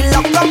on, let we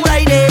lock down,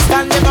 ride it.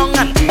 Stand the wrong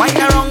and wind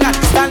around and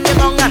stand the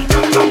wrong and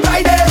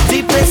ride it. The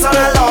place on a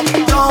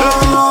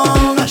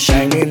lockdown.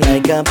 Shining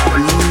like a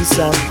piece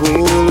of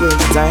gold.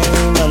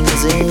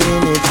 Diamonds in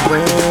it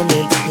when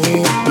it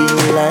hit the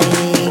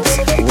lights.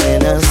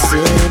 When I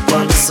sip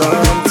on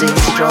something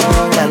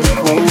strong and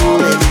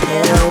cool, it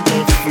help me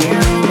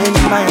feel in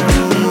my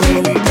mind.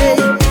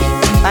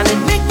 And it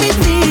make me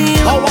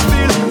feel how I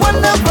feel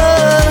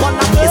wonderful.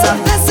 It's a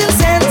blessing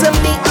sent to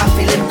me. I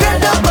feel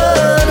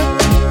incredible.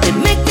 It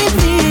make me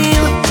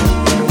feel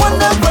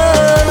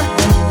wonderful,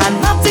 and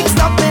nothing's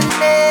stopping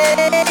me.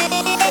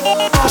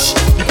 Hush,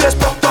 the place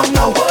rock down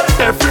now.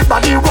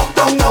 Everybody rock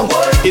down now.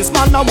 It's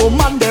man and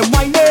woman them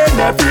whining.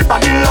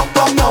 Everybody lock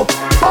down now.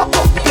 Pop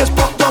up, the place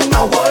rock down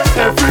now.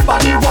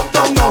 Everybody rock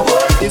down now.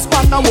 It's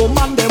man and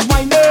woman them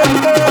whining.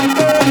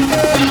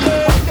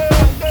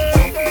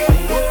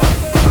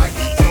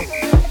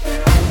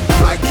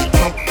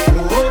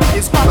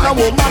 It's man and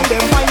woman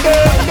them whining.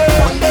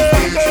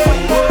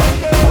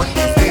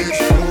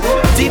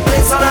 The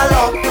place on a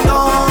lockdown.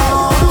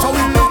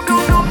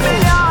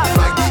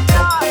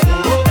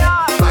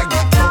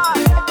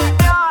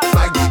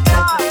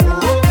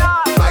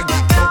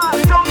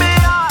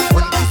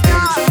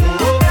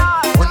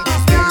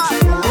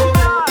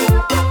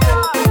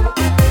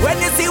 When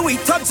you see we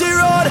touch the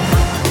road,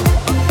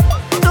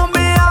 do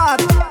me hard,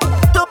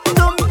 do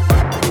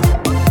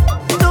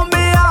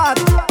me hard,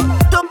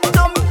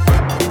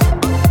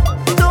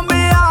 do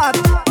me hard,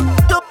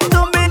 do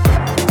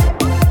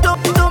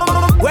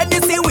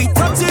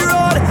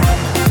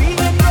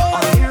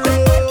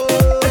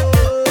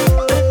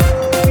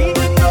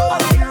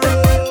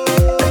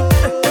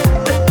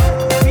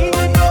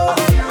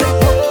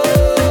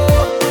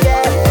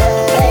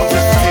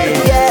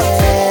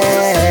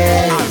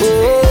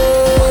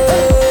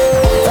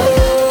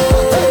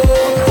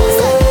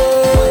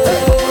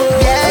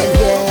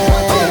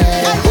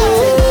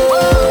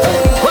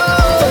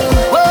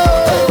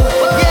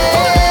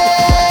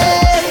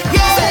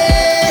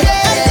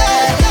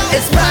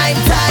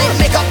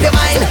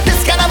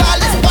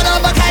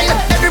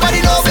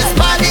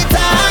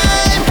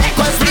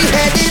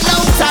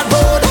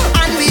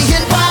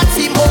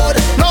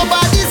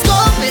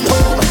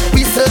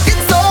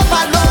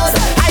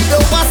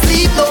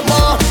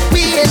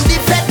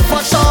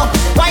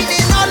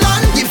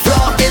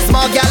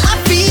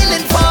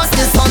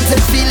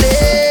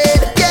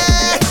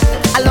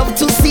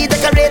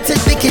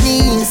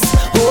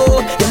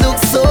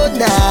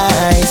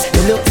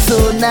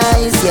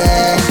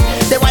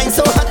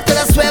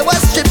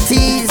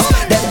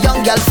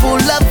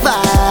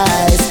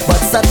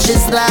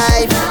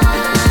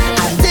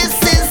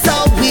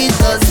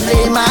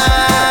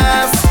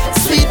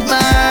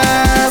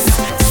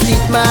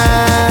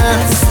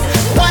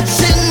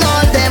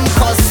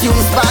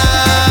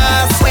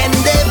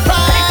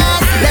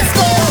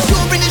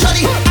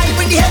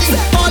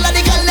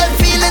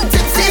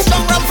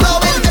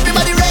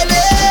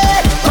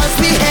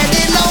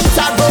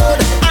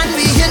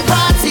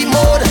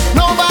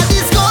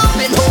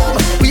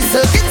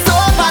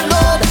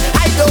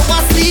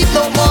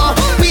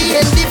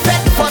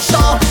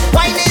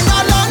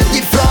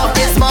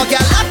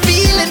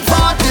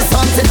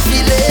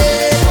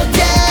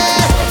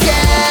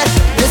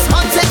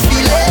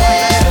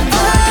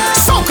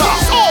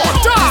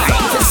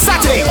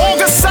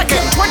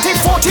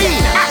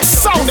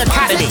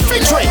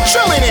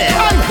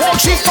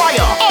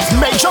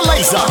Major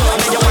Lazer.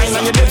 Make you wine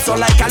on your lips so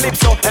like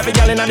calypso. Every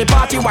girl in the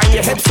party wine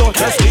your hips so.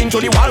 Just lean to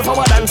the wall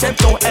forward and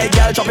tiptoe. Hey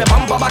girl, drop your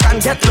bumper back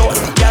and get low.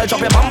 Girl, drop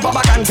your bumper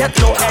back and get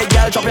low. Hey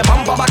girl, drop your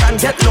bumper back and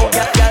get low.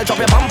 Girl, drop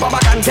your bumper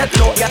back and get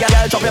low.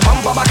 Girl, drop your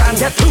bumper back and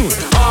get low.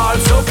 All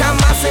soca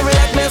massive,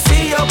 let me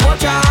see you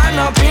put your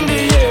hand up in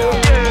the air.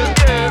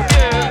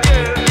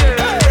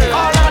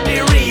 All of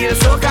the real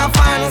soca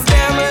fans,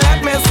 them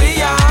let me see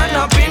your hand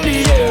up in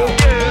the air.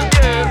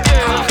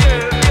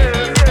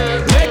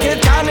 Make it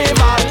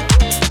carnival.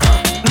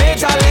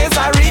 Major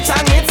Lazer reach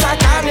and it's a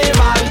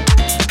carnival.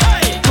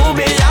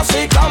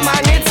 Kobayashi come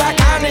and it's a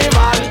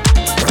carnival.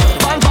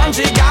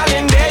 Punchy gal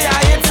in there,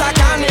 it's a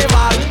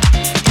carnival.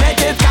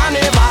 Make it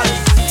carnival.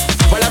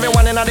 Well,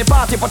 everyone in the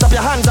party, put up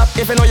your hands up.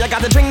 If you know you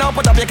got the drink now,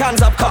 put up your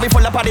cans up. Cause we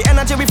full up of the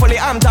energy, we fully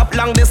amped up.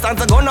 Long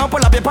distance to go now,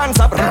 pull up your pants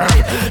up.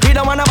 We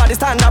don't want nobody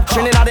stand up.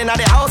 Trinidad in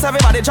the house,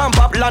 everybody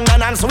jump up.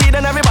 London and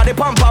Sweden, everybody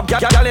pump up.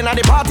 Girl in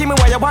the party, me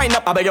where you wind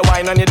up. I beg you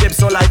wine on your dip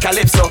so like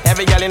calypso.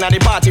 Every girl in the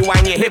party,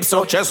 wine your hips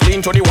so. Just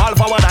lean to the wall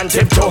forward and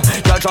tiptoe.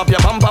 Girl, drop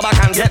your bumper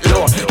back and get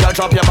low. Girl,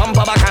 drop your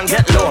bumper back and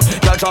get low.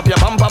 Girl, drop your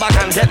bumper back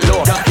and get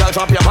low. Girl,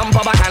 drop your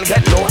bumper back and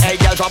get low. Hey,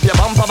 girl, drop your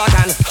bumper back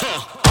and.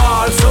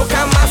 All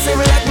soca massive,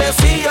 let me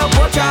see you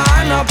put your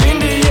hand up in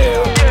the air.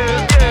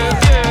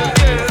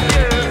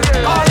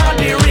 All of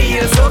the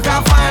real soca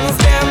fans,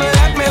 them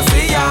let me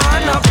see your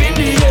hand up in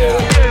the air.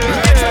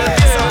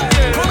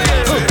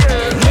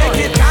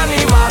 Make it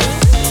carnival.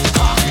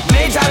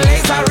 Major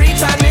Lazer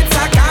reach and it's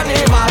a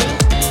carnival.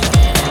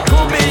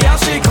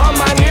 Kobayashi come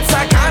and it's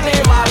a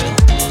carnival.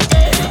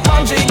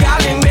 Punchy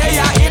gal in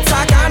there, it's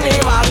a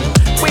carnival.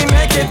 We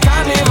make it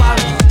carnival.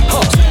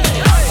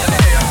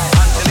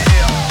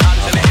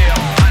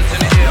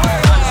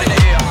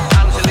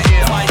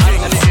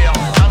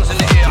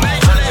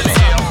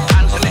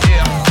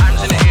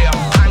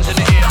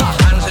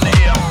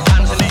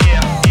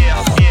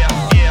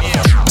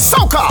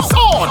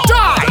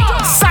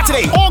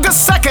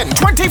 August 2nd,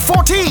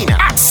 2014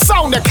 at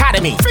Sound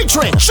Academy,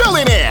 featuring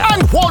Chillionaire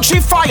and Walshy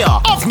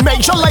Fire of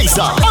Major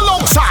Lazer,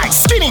 alongside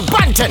Skinny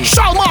Banton,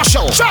 Shal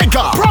Marshall,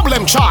 Jaiga,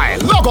 Problem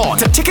Child. Log on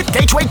to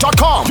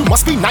ticketgateway.com. You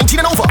must be 19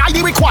 and over,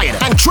 ID required,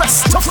 and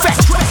dress to fit.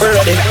 We're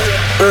ready,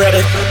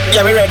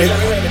 yeah we ready.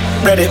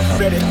 Ready.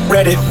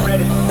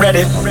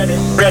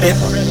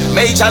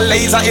 Major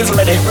Lazer is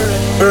ready.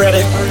 We're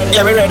ready,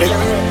 yeah we ready.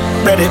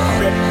 Ready.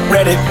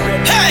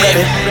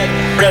 Hey.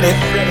 Ready.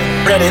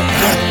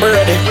 We're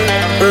ready,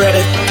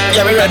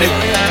 yeah we ready.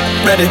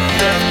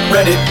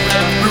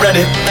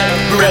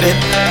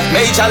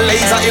 Major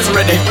Lazer is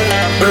ready.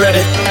 We're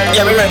ready,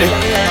 yeah we ready.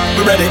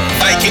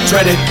 Vikings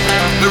ready.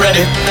 We're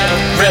ready.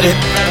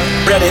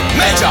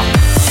 Major.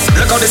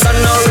 Look how the sun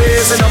now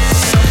raising up,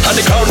 and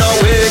the crowd now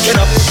waking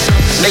up.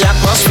 The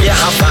atmosphere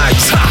have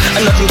vibes,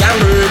 and nothing can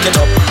break it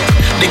up.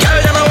 The girl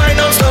them a wine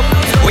non-stop.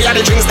 We are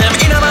the drinks them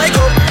in a my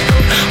cup.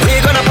 We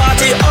gonna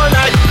party all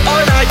night.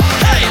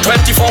 Hey,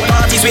 24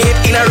 parties we hit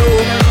in a row.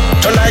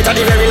 Tonight at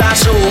the very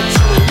last show.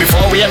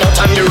 Before we are not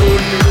on the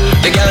road,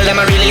 the girl them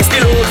a release the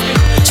load.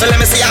 So let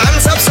me see your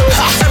hands up so.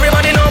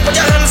 Everybody know, put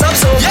your hands up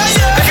so. Yeah.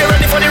 If you're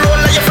ready for the road,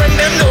 let your friend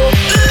them know.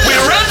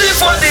 We're ready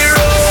for the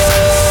road.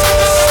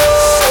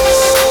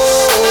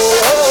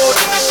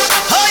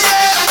 Oh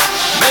yeah.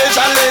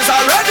 Major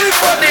Lazer ready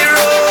for the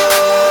road.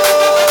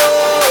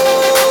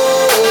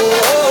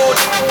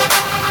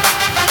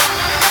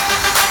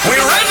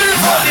 We're ready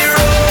for the road.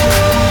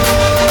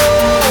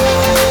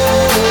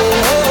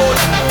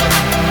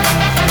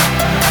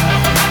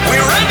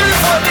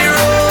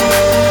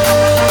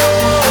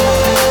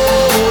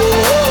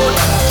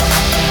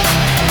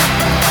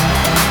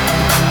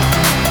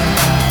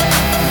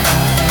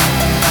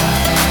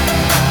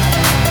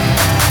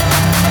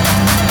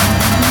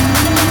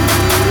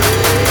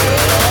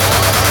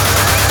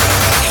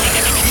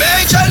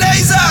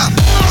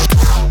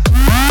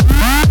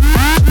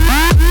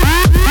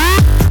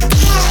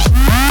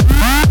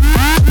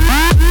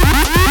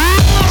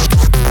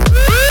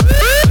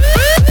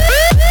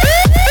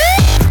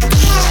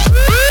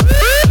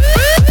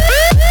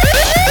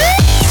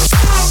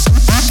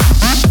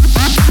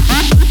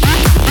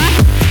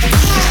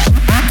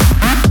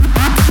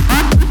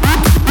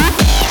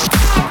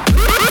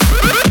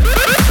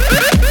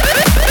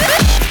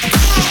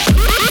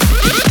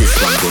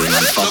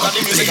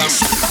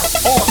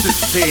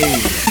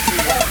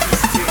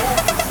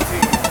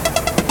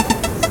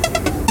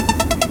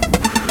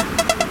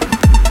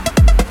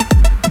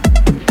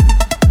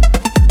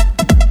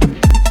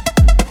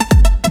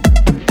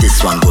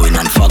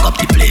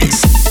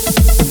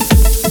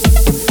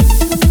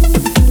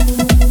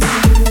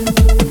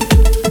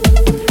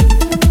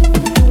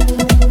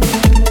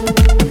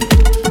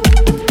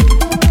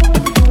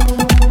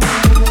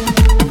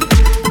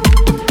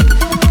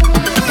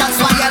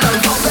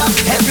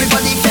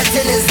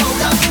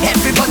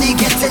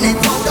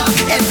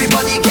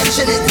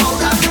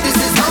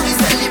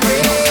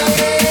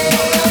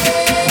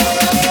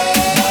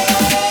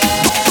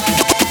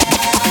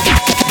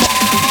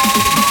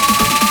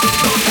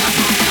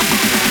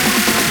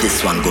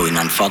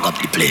 Fuck up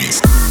the place.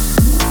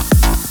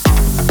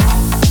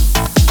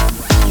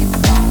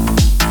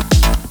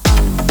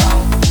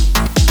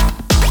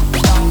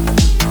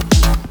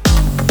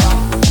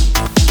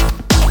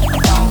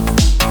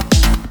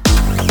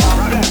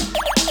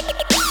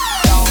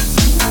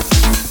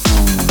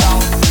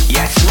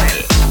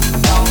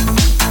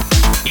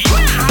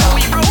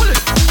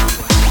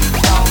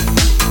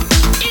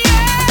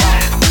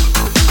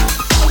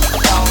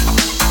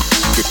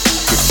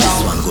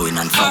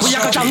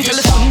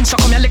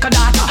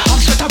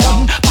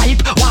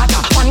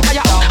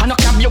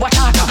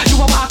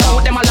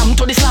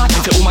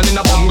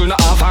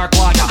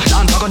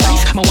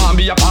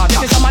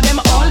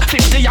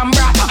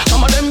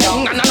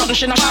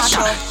 cash in a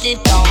shot.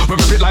 We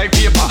rip it like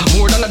paper,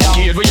 more than a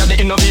decade. We are the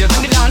innovator.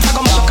 The dance I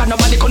come up, cause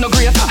nobody could no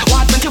greater.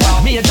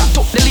 121 major,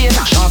 took the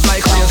later. Sharp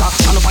like razor,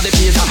 stand up at the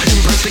theater.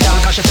 Impress the girl,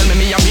 cause she tell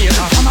me a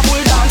meter. I'm a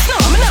bull dance, no,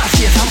 I'm not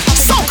skater.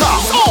 Soca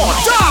or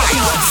Die!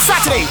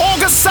 Saturday,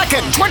 August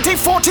 2nd,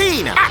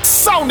 2014 at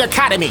Sound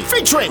Academy,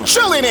 featuring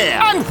Chillionaire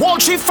and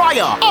Walshy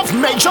Fire of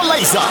Major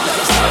Lazer.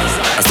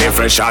 I stay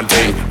fresh and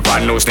ting,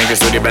 brand new sneakers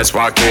to the best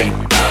walking.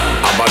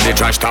 About the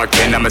trash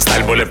talking, I'm a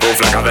style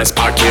bulletproof like a vest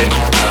packing.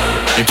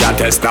 You can't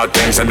test out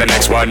things and the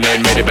next one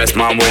in, may the best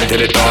man win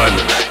till it done.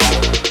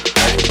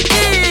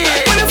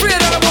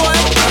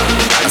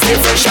 I stay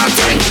fresh and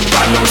ting,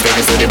 brand new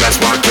sneakers to the best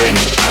walking.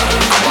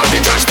 About the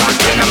trash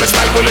talking, I'm a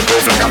style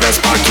bulletproof like a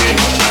vest packing.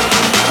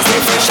 I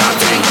stay fresh and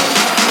ting,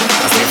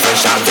 I stay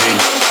fresh and ting.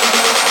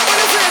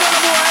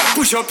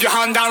 Push up your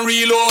hand and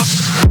reload.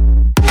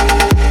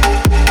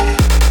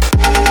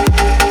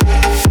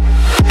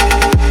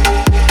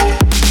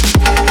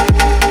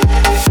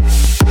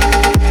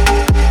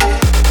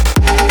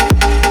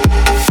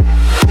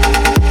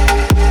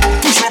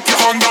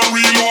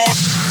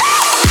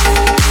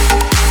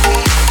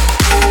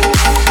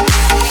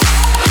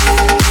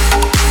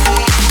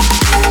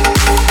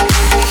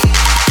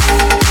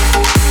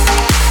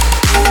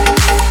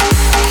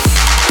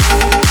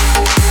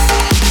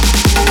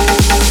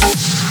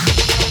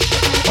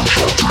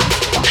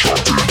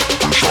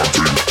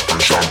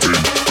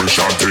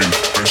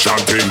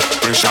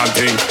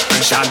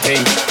 Shanting.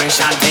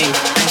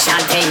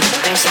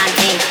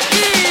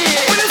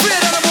 When you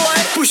afraid of the boy,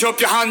 push up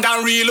your hand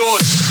and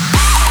reload.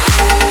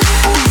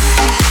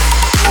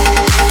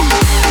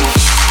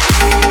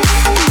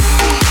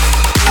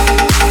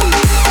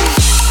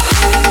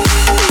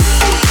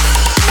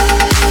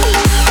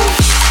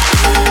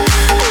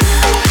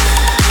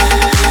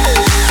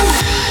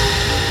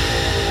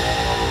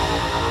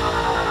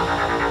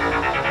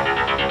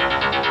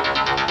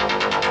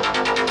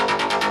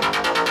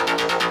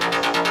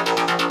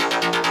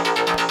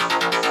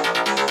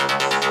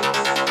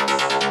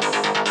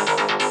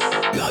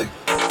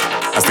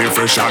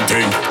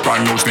 Chanting,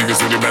 brand new sneakers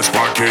with the best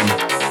walking.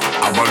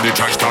 About the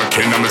trash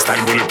talking, I'm a style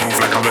bulletproof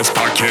like a vest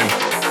packing.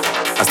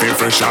 I stay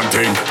fresh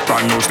chanting,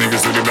 brand new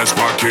sneakers with the best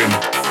walking. When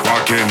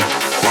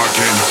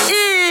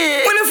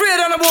you afraid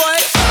of the boy?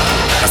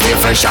 I stay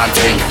fresh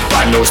chanting,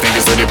 brand new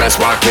sneakers with the best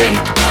walking.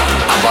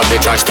 About the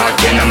trash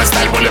talking, I'm a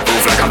style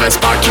bulletproof like a vest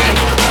packing.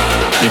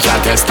 You can't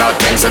test out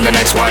things and the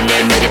next one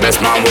in, may the best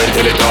man win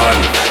till it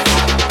done.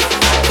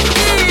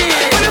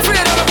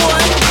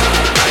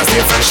 Stay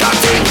fresh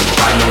chanting,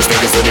 brand new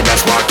sneakers to the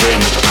best walking.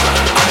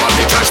 I'm on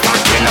the trash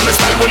talking, I'm a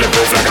style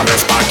bulletproof like a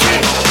vest packing.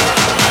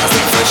 I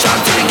stay fresh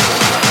chanting,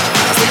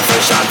 I stay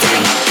fresh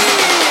chanting.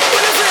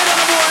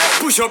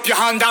 Push up your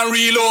hand and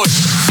reload.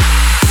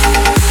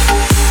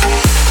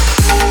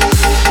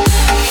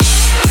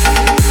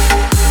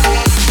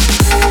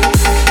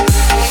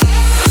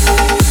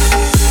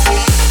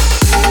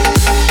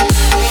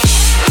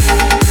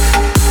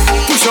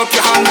 Push up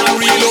your hand and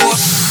reload.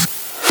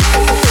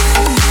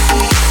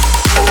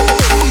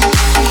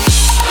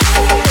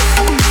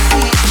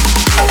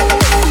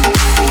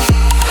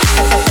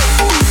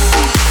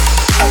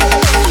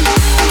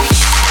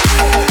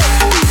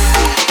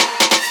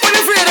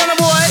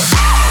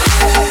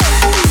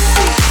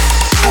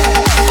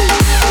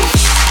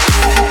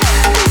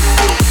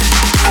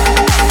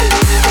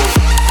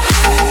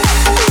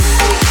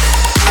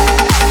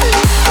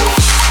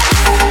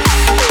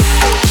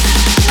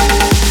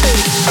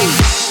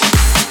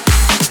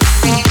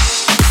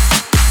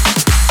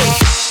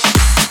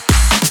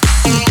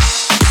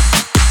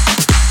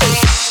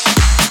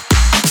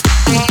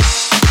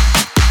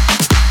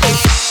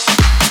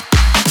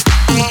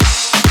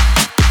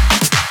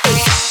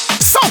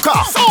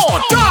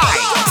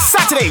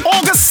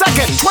 August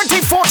 2nd,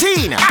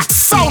 2014 at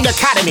Sound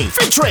Academy,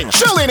 featuring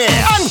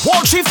Chillionaire and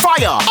Walshy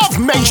Fire of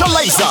Major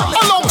Lazer,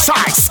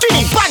 alongside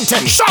Skinny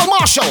Banton, Shal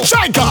Marshall,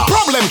 Jiga,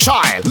 Problem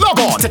Child. Log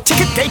on to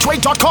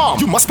ticketgateway.com.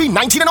 You must be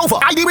 19 and over,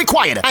 ID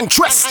required, and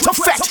dress to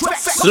fit.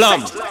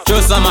 Slum,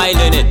 throw some oil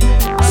in it.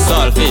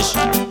 Saltfish,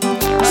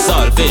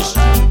 saltfish,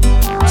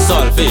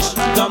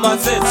 saltfish. Come on,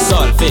 sit,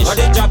 saltfish. What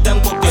they drop them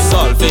cookies?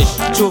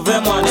 Saltfish, chew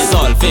them on it.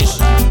 Saltfish,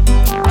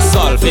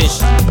 saltfish.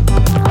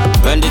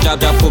 When they drop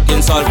their cooking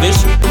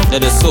saltfish, they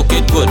just soak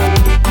it good.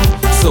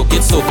 Soak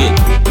it, soak it,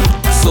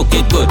 soak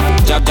it good.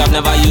 Jab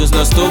never use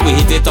no stove, we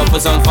hit it up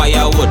with some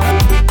firewood.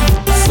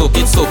 Soak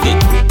it, soak it,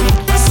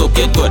 soak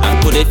it good.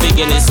 And put it big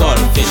in the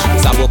saltfish,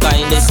 saboka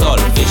in the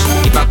saltfish.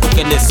 If I cook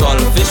in the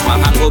saltfish, my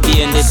hand go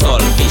be in the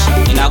saltfish.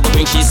 And I go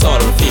bring she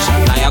saltfish,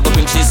 now I go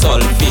bring she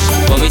saltfish.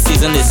 When we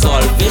season the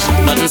saltfish,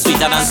 nothing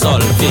sweeter than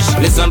saltfish.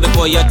 Listen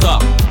before you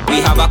talk,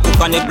 we have a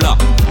cook on the block.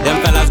 Them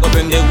fellas go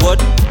bring the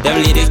wood,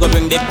 them ladies go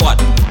bring the pot.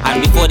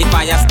 And before the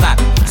fire start,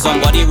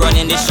 somebody run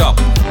in the shop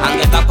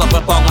and get a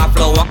couple pound of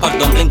flour, cut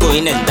dumpling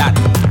going in that.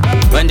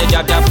 When they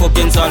drop their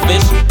cooking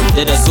saltfish,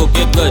 they just soak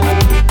it good.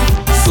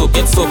 Soak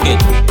it, soak it,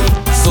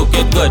 soak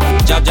it good.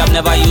 Jab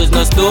never use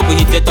no stove, we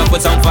heat it up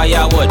with some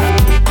firewood.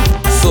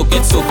 Soak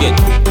it, soak it,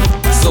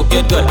 soak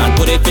it good and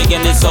put a pig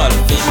in the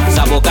saltfish.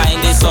 Saboka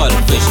in the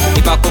saltfish.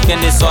 If I cook in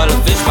the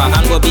saltfish, my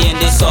hand go be in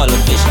the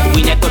saltfish.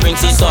 We net go bring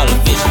she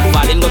saltfish.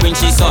 Valin go bring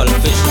she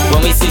saltfish.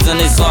 When we season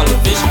the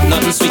saltfish,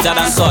 nothing sweeter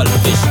than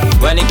saltfish.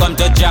 When it come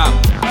to jam,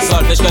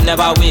 saltfish could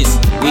never waste.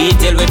 We eat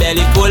till we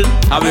belly full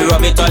and we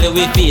rub it all in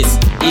we face.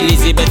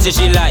 Elizabeth say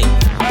she like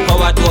how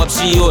I do up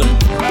she own.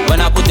 When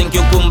I put in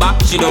cucumber,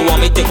 she don't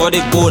want me take out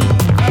the bone.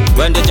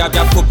 When the jab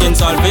cooking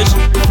saltfish,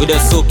 we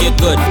just soak it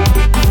good.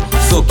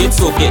 Soak it,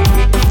 soak it,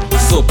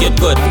 soak it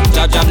good.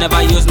 Jab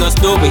never use no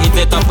stove, we hit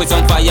it up with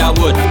some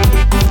firewood.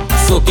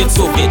 Soak it,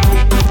 soak it,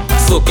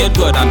 soak it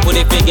good and put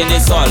a pig in the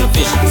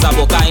saltfish.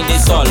 Saboka in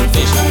the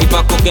saltfish. If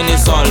I cook in the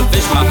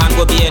saltfish, my hand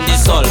go be in the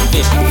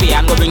saltfish.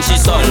 Fian go bring she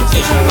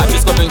saltfish.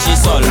 Patrice go bring she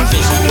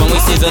saltfish. When we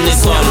season the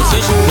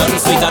saltfish, nothing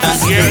sweeter than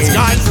years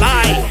gone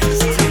by.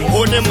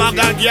 Only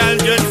maga girl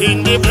just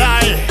in the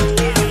blind.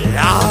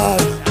 Lord,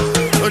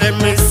 so then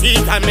me see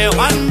it and me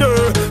wonder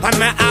and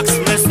me ask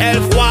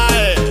myself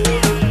why.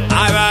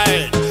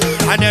 Alright,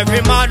 and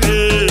every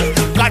model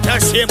got a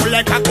shape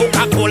like a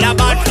Coca-Cola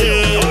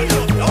bottle.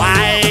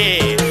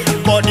 Why?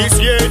 But this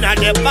year in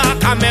the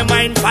back of my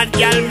mind, fat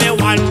girl me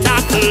want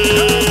tackle.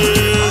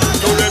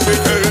 So let me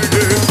tell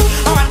you,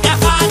 I want a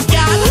fat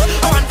girl,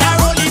 I want a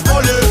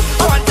roly-poly,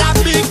 I want a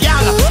big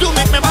girl to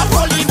make me my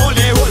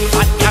roly-moly. Roll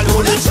fat girl,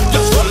 roll it,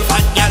 just roll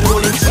fat girl,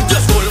 roll it,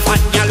 just roll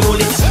fat girl, roll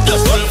it,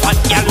 just roll fat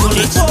girl, roll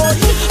it.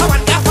 I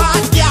want a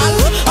fat girl,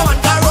 I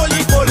want a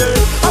roly-poly,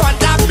 I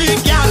want a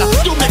big girl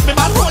to make me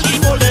my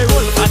roly-moly.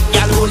 Roll fat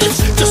girl, roll it,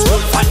 just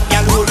roll fat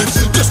girl, roll it,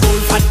 just roll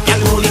fat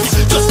girl, roll it,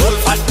 just roll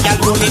fat girl,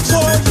 roll it.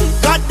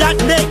 God that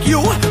make you,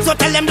 so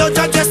tell them don't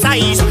judge your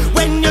size.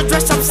 When you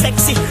dress up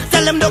sexy,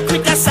 tell them don't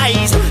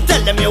criticize.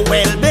 Tell them you're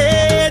well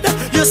made,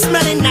 you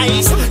smelling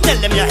nice. Tell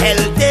them you're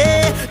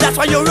healthy, that's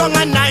why you're wrong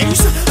and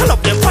nice. I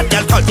love them fat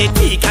girl cause they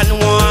thick and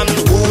warm.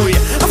 Oh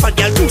yeah, a fat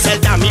girl too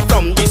sell me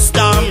from this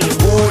storm.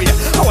 Oh yeah,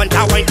 I want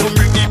a wine to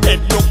make the bed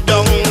look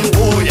down.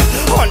 Oh yeah,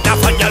 I want a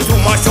fat girl to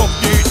mash up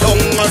the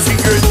tongue and sing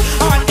it.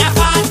 I want a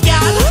fat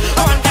girl,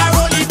 I want a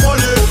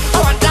roly-poly, I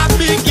want a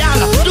big girl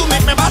to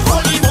make me bad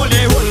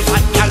roly-moly. Roll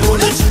fat girl,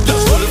 roll it,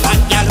 just roll fat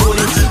girl, roll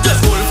it,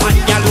 just roll fat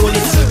girl, roll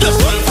it, just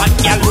roll fat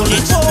girl, roll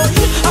it.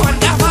 I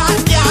want a fat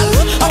girl,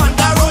 I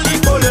want a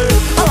roly-poly,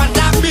 I want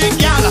a big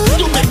girl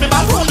to make me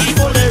bad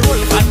roly-moly.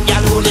 Roll fat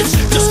girl, roll it,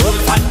 just roll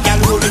fat girl,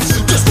 roll it,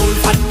 just roll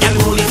fat girl,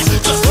 roll it,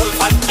 just roll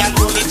fat girl,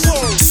 roll it.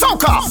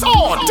 Soca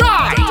or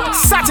Die,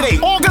 Saturday,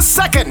 August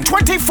 2nd,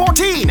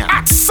 2014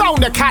 at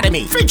Sound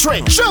Academy,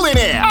 featuring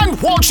Chillionaire and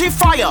Walshy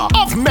Fire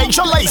of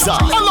Major Lazer,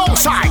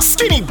 alongside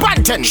Skinny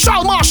Banton,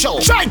 Shal Marshall,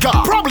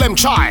 Jaiga, Problem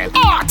Child,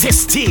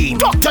 Artist Team,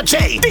 Dr.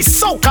 J, The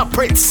Soca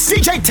Prince,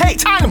 DJ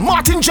Tate and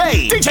Martin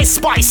J, DJ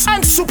Spice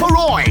and Super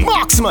Roy,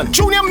 Marksman,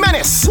 Junior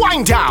Menace,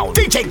 Wind Down,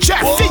 DJ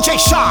Jeff, DJ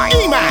Shy,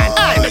 E-Man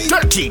and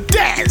Dirty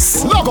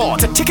Dez. Log on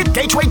to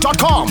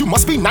ticketgateway.com. You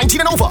must be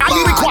 19 and over,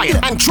 ID required,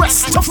 and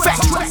dress to fit.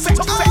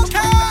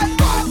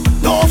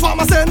 No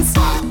farmer sense,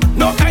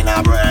 no kind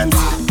of brains,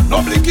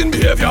 no blinking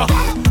behavior,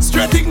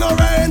 straight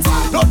ignorance,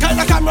 no kind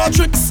of camera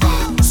tricks,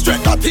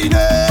 straight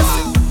nothingness.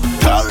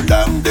 Tell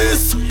them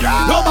this,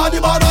 nobody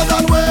better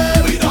than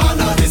we don't have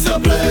no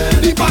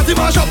discipline. The party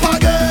mash up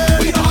again,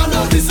 we don't have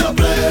no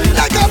discipline.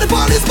 Like all the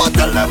police, but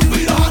tell them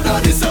we don't have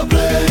no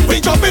discipline.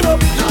 We jumping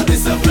up, no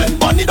discipline.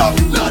 Bunny down,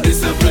 no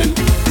discipline.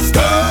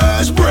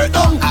 Stage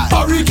breakdown,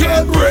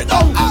 barricade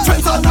breakdown,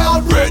 fence and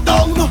all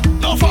breakdown.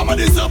 No farmer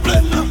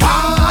discipline.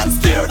 Hands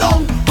tear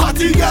down,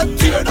 party get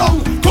tear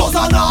down, clothes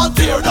and all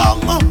tear down.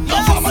 No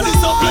farmer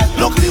discipline.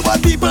 Look the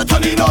white people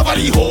turning over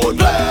the whole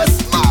place,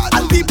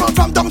 and people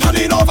from down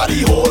turning over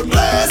the whole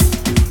place.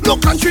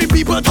 Look country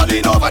people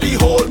turning over the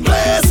whole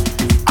place.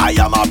 I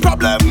am a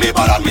problem, me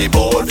bad and me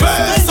bold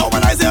face. So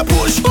when I say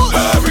push,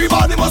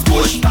 everybody must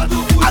push,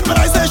 and when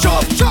I say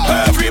shove,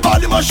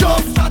 everybody must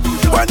shove.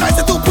 When I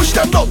say to push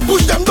them down,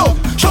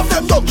 shove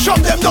them down,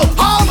 shove them down.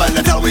 And when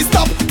they tell we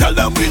stop, tell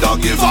them we don't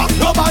give up.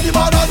 Nobody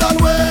better than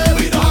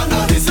we don't have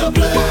no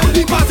discipline.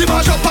 The party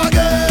mash up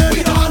again,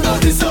 we don't have no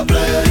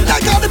discipline.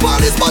 Like all the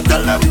police, but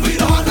tell them we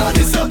don't have no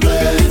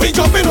discipline. We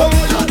jumping up,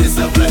 no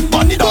discipline.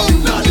 Money down,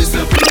 no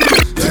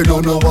discipline. They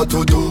don't know what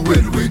to do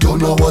with we, don't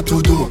know what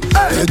to do.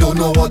 They don't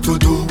know what to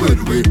do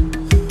with we.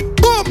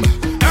 Boom!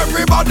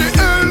 Everybody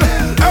ill,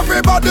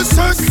 everybody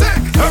sick,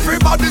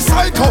 everybody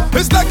psycho.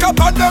 It's like a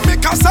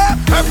pandemic, I say.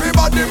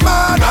 Everybody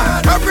mad,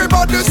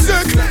 everybody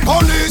sick.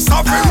 Police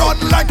have to run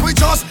like we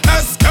just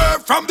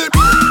escaped from the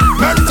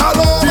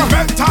mental home,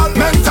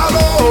 mental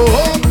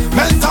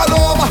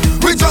home.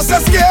 We just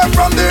escaped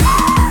from the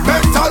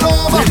mental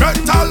home,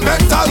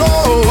 mental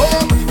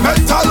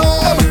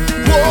home.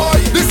 Boy,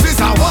 this is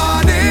a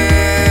warning.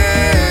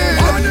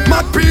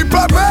 Mad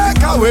people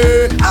break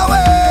away.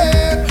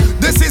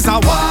 This is a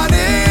warning.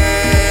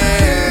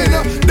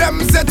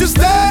 Them said to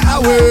stay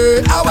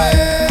away.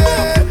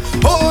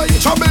 Oh,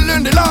 trouble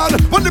in the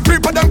land when the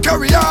people them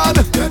carry on.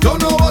 They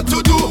don't know what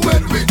to do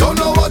when we don't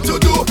know what to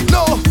do.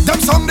 No, them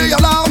sound the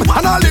alarm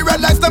and all the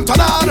red lights them turn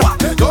on.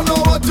 They don't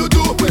know what to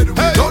do when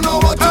we don't know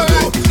what to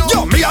do.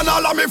 Yo, me and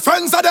all of me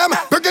friends of them,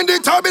 bringing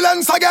the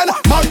turbulence again.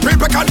 Mad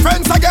people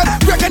conference again,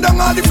 breaking down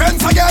all the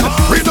fence again.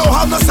 We don't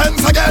have no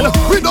sense again,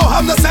 we don't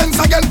have no sense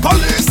again.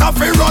 Police have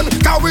to run,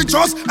 can we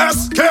just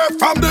escape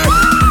from the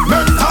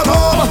mental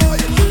home?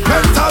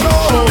 Mental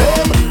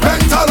home,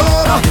 mental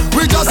home.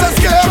 We just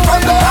escape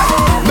from the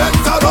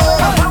mental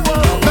home,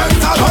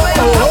 mental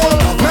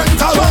home,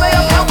 mental home.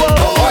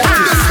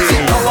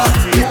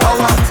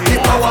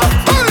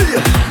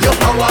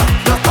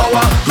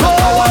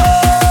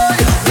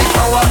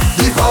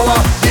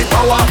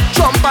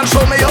 Jump and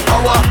show me your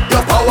power,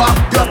 your power,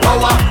 your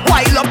power.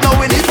 Wind up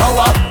now in the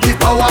power, the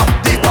power,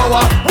 the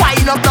power.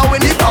 Wind up now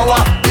in the power,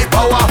 the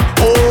power.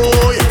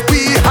 Oh,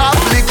 we have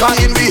liquor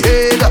in the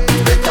head.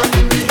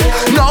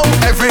 Now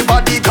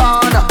everybody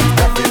can.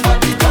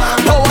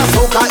 Power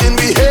soca in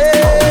the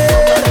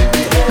head.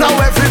 Now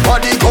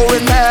everybody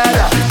going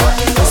mad.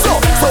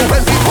 So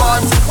when we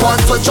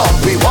want to jump,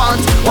 we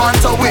want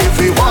to wave,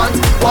 we want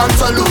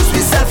to lose.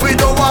 We self, we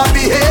don't want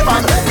behave,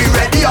 and we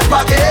ready up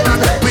again, and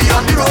we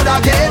on the road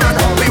again, and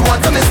we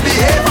want to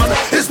misbehave. And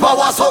it's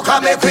power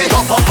soca make we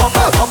up, up, up,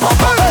 up, up,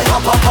 up, up,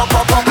 up, up,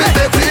 up, up,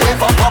 make we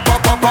up, up, up,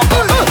 up, up, up,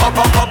 up,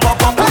 up, up,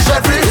 up, up, push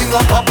everything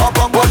up, up, up,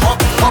 up, up,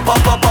 up,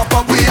 up, up, up,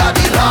 up. We are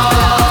the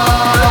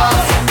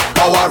last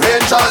Power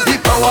Rangers, the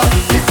power,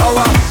 the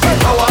power, the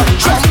power.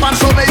 Jump and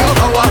show me your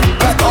power,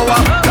 the power,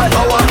 the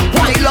power.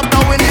 Wind up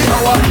now in the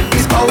power,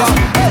 this power,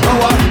 the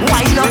power.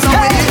 Wind up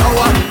now in the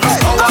power, this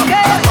power,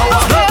 the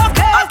power.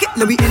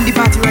 Let me end the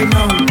party right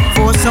now.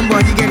 For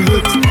somebody get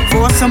hurt,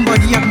 for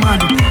somebody act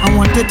mad, I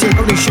want to take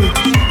out the shit.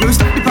 Let me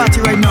stop the party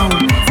right now.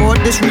 For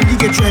this really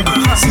get ready.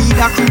 See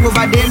that crew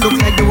over there look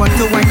like they want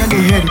to wine on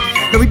their head.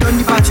 Let me done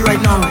the party right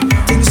now.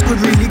 Things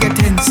could really get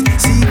tense.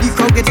 See the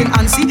crowd getting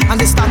antsy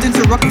and they starting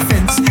to rock the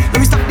fence.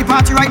 Let me stop the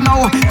party right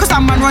now, cause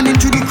that man running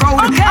through the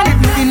crowd, and it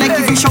looking like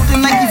if he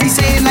shouting, like if he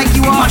saying like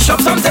you want mash up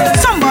something.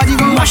 Somebody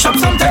will mash up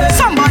something.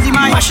 Somebody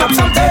might mash up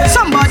something.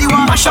 Somebody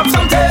want mash up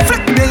something.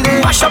 Flip the building,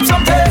 mash up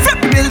something. Flip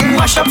the building,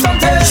 mash up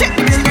something. Shake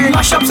the building,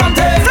 mash up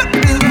something. Flip the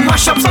building,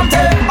 mash up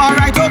something.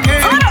 Alright, okay.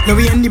 Now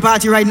we end the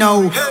party right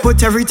now. Put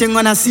everything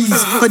on a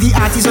seize. For the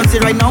artists on stage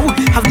right now,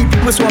 have the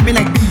people swarming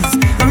like bees.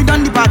 Now we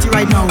done the party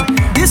right now.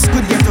 This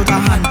could get out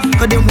of hand,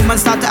 cause them women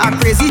start to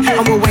act crazy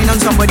and we'll whine on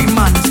somebody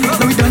man.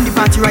 Now we done the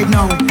party right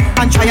now,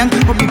 and try and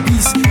keep up the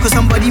peace, cause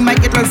somebody might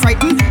get well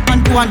frightened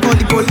and go and call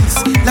the police.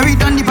 Now we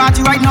done the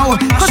party right now,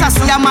 cause I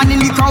see a man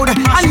in the crowd,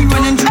 and he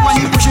running through and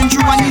he pushing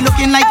through and he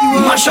looking like he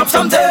will mash up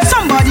something.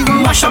 Somebody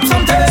will mash up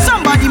something.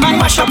 Somebody might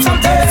mash up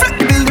something. Flip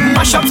the building,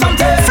 mash up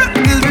something. Flip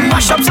the building,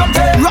 mash up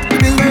something. Rock the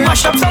building,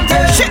 mash up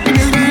something. Shake the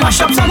building,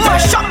 mash up something.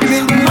 Mash up the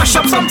building, mash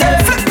up something.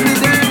 Flip the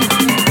building.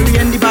 Now we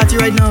end the party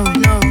right now.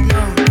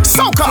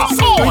 Soca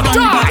or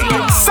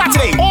Die,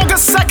 Saturday,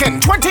 August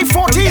 2nd,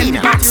 2014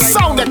 at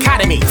Sound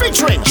Academy,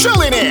 featuring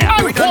Chillionaire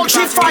and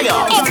Walshy Fire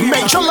of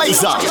Major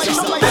Lazer.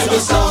 When the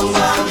sun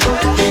comes,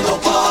 we go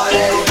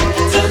party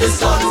till the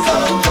sun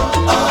comes.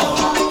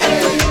 Oh,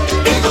 hey,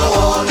 we go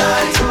all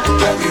night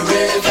when we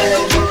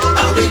raving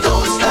and we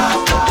don't stop.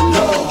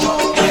 No,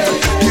 hey.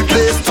 The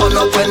place turn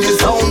up when the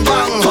sound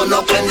bang, turn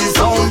up when the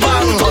sound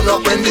bang, turn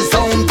up when the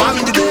sound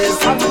bang the bass.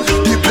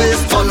 The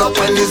place turn up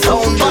when the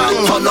sound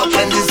bang, turn up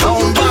when the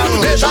sound bang.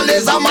 Major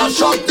Lazer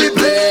mash up the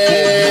place.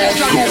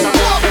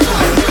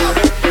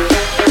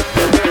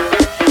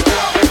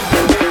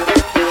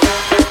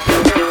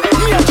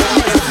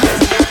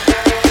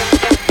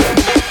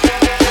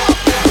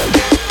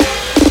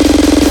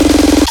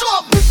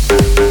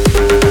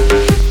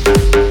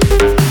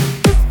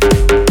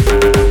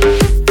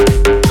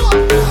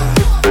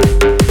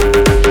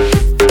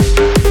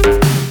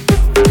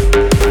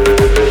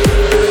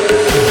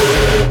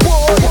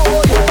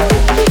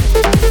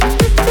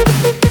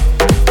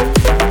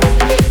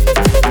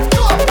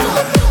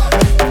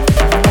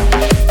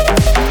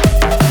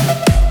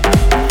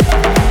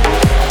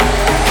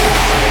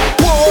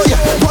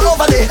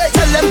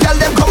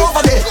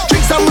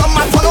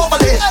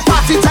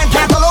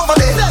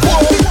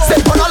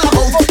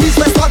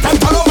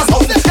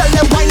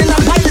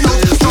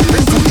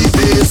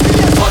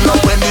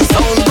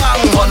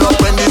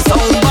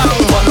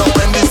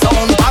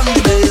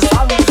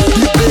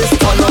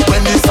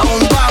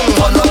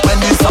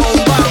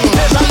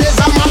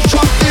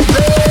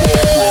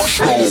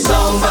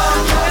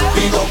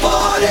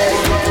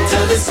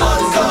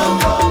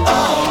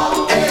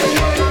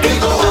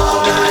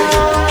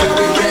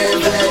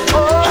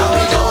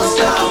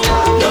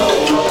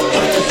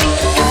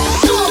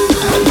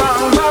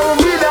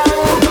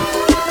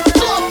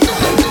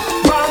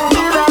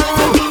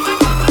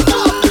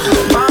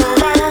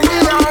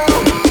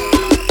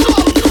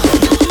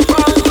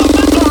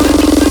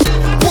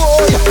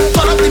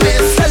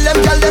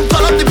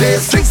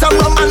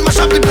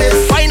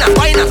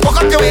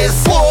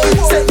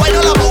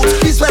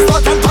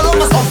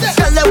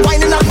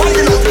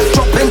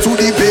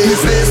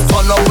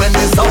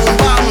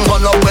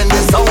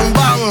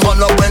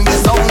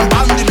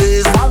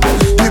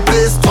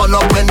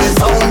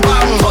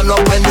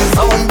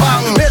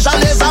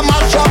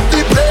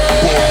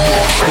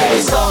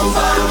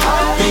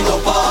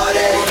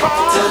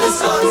 Till the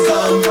sun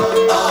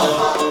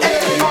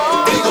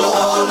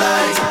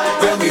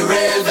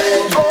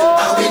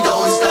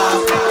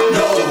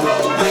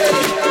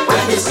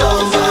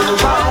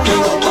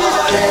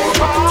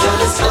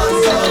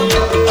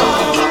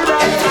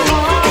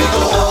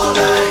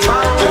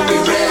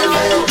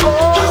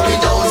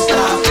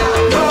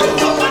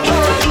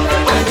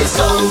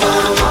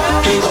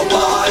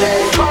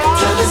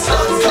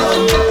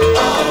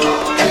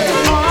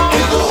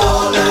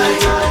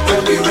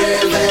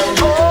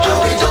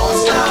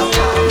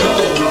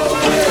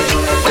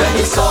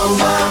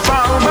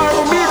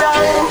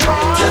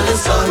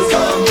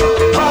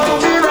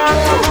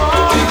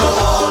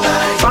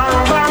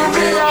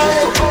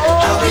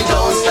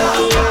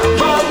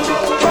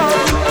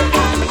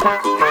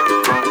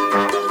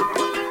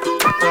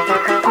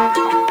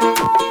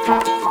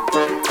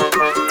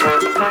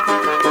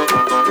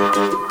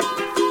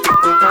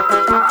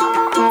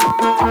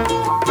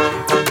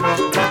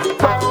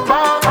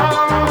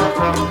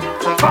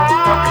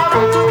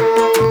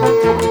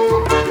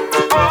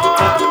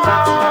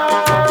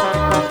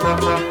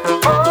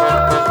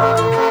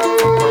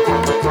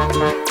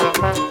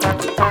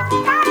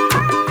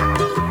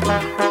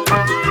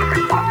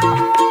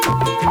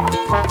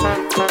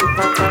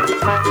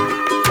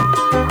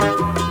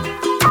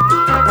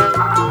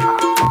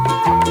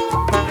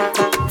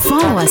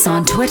us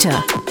on Twitter,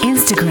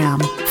 Instagram,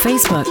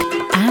 Facebook,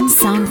 and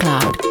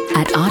SoundCloud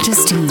at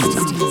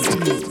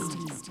Artistine.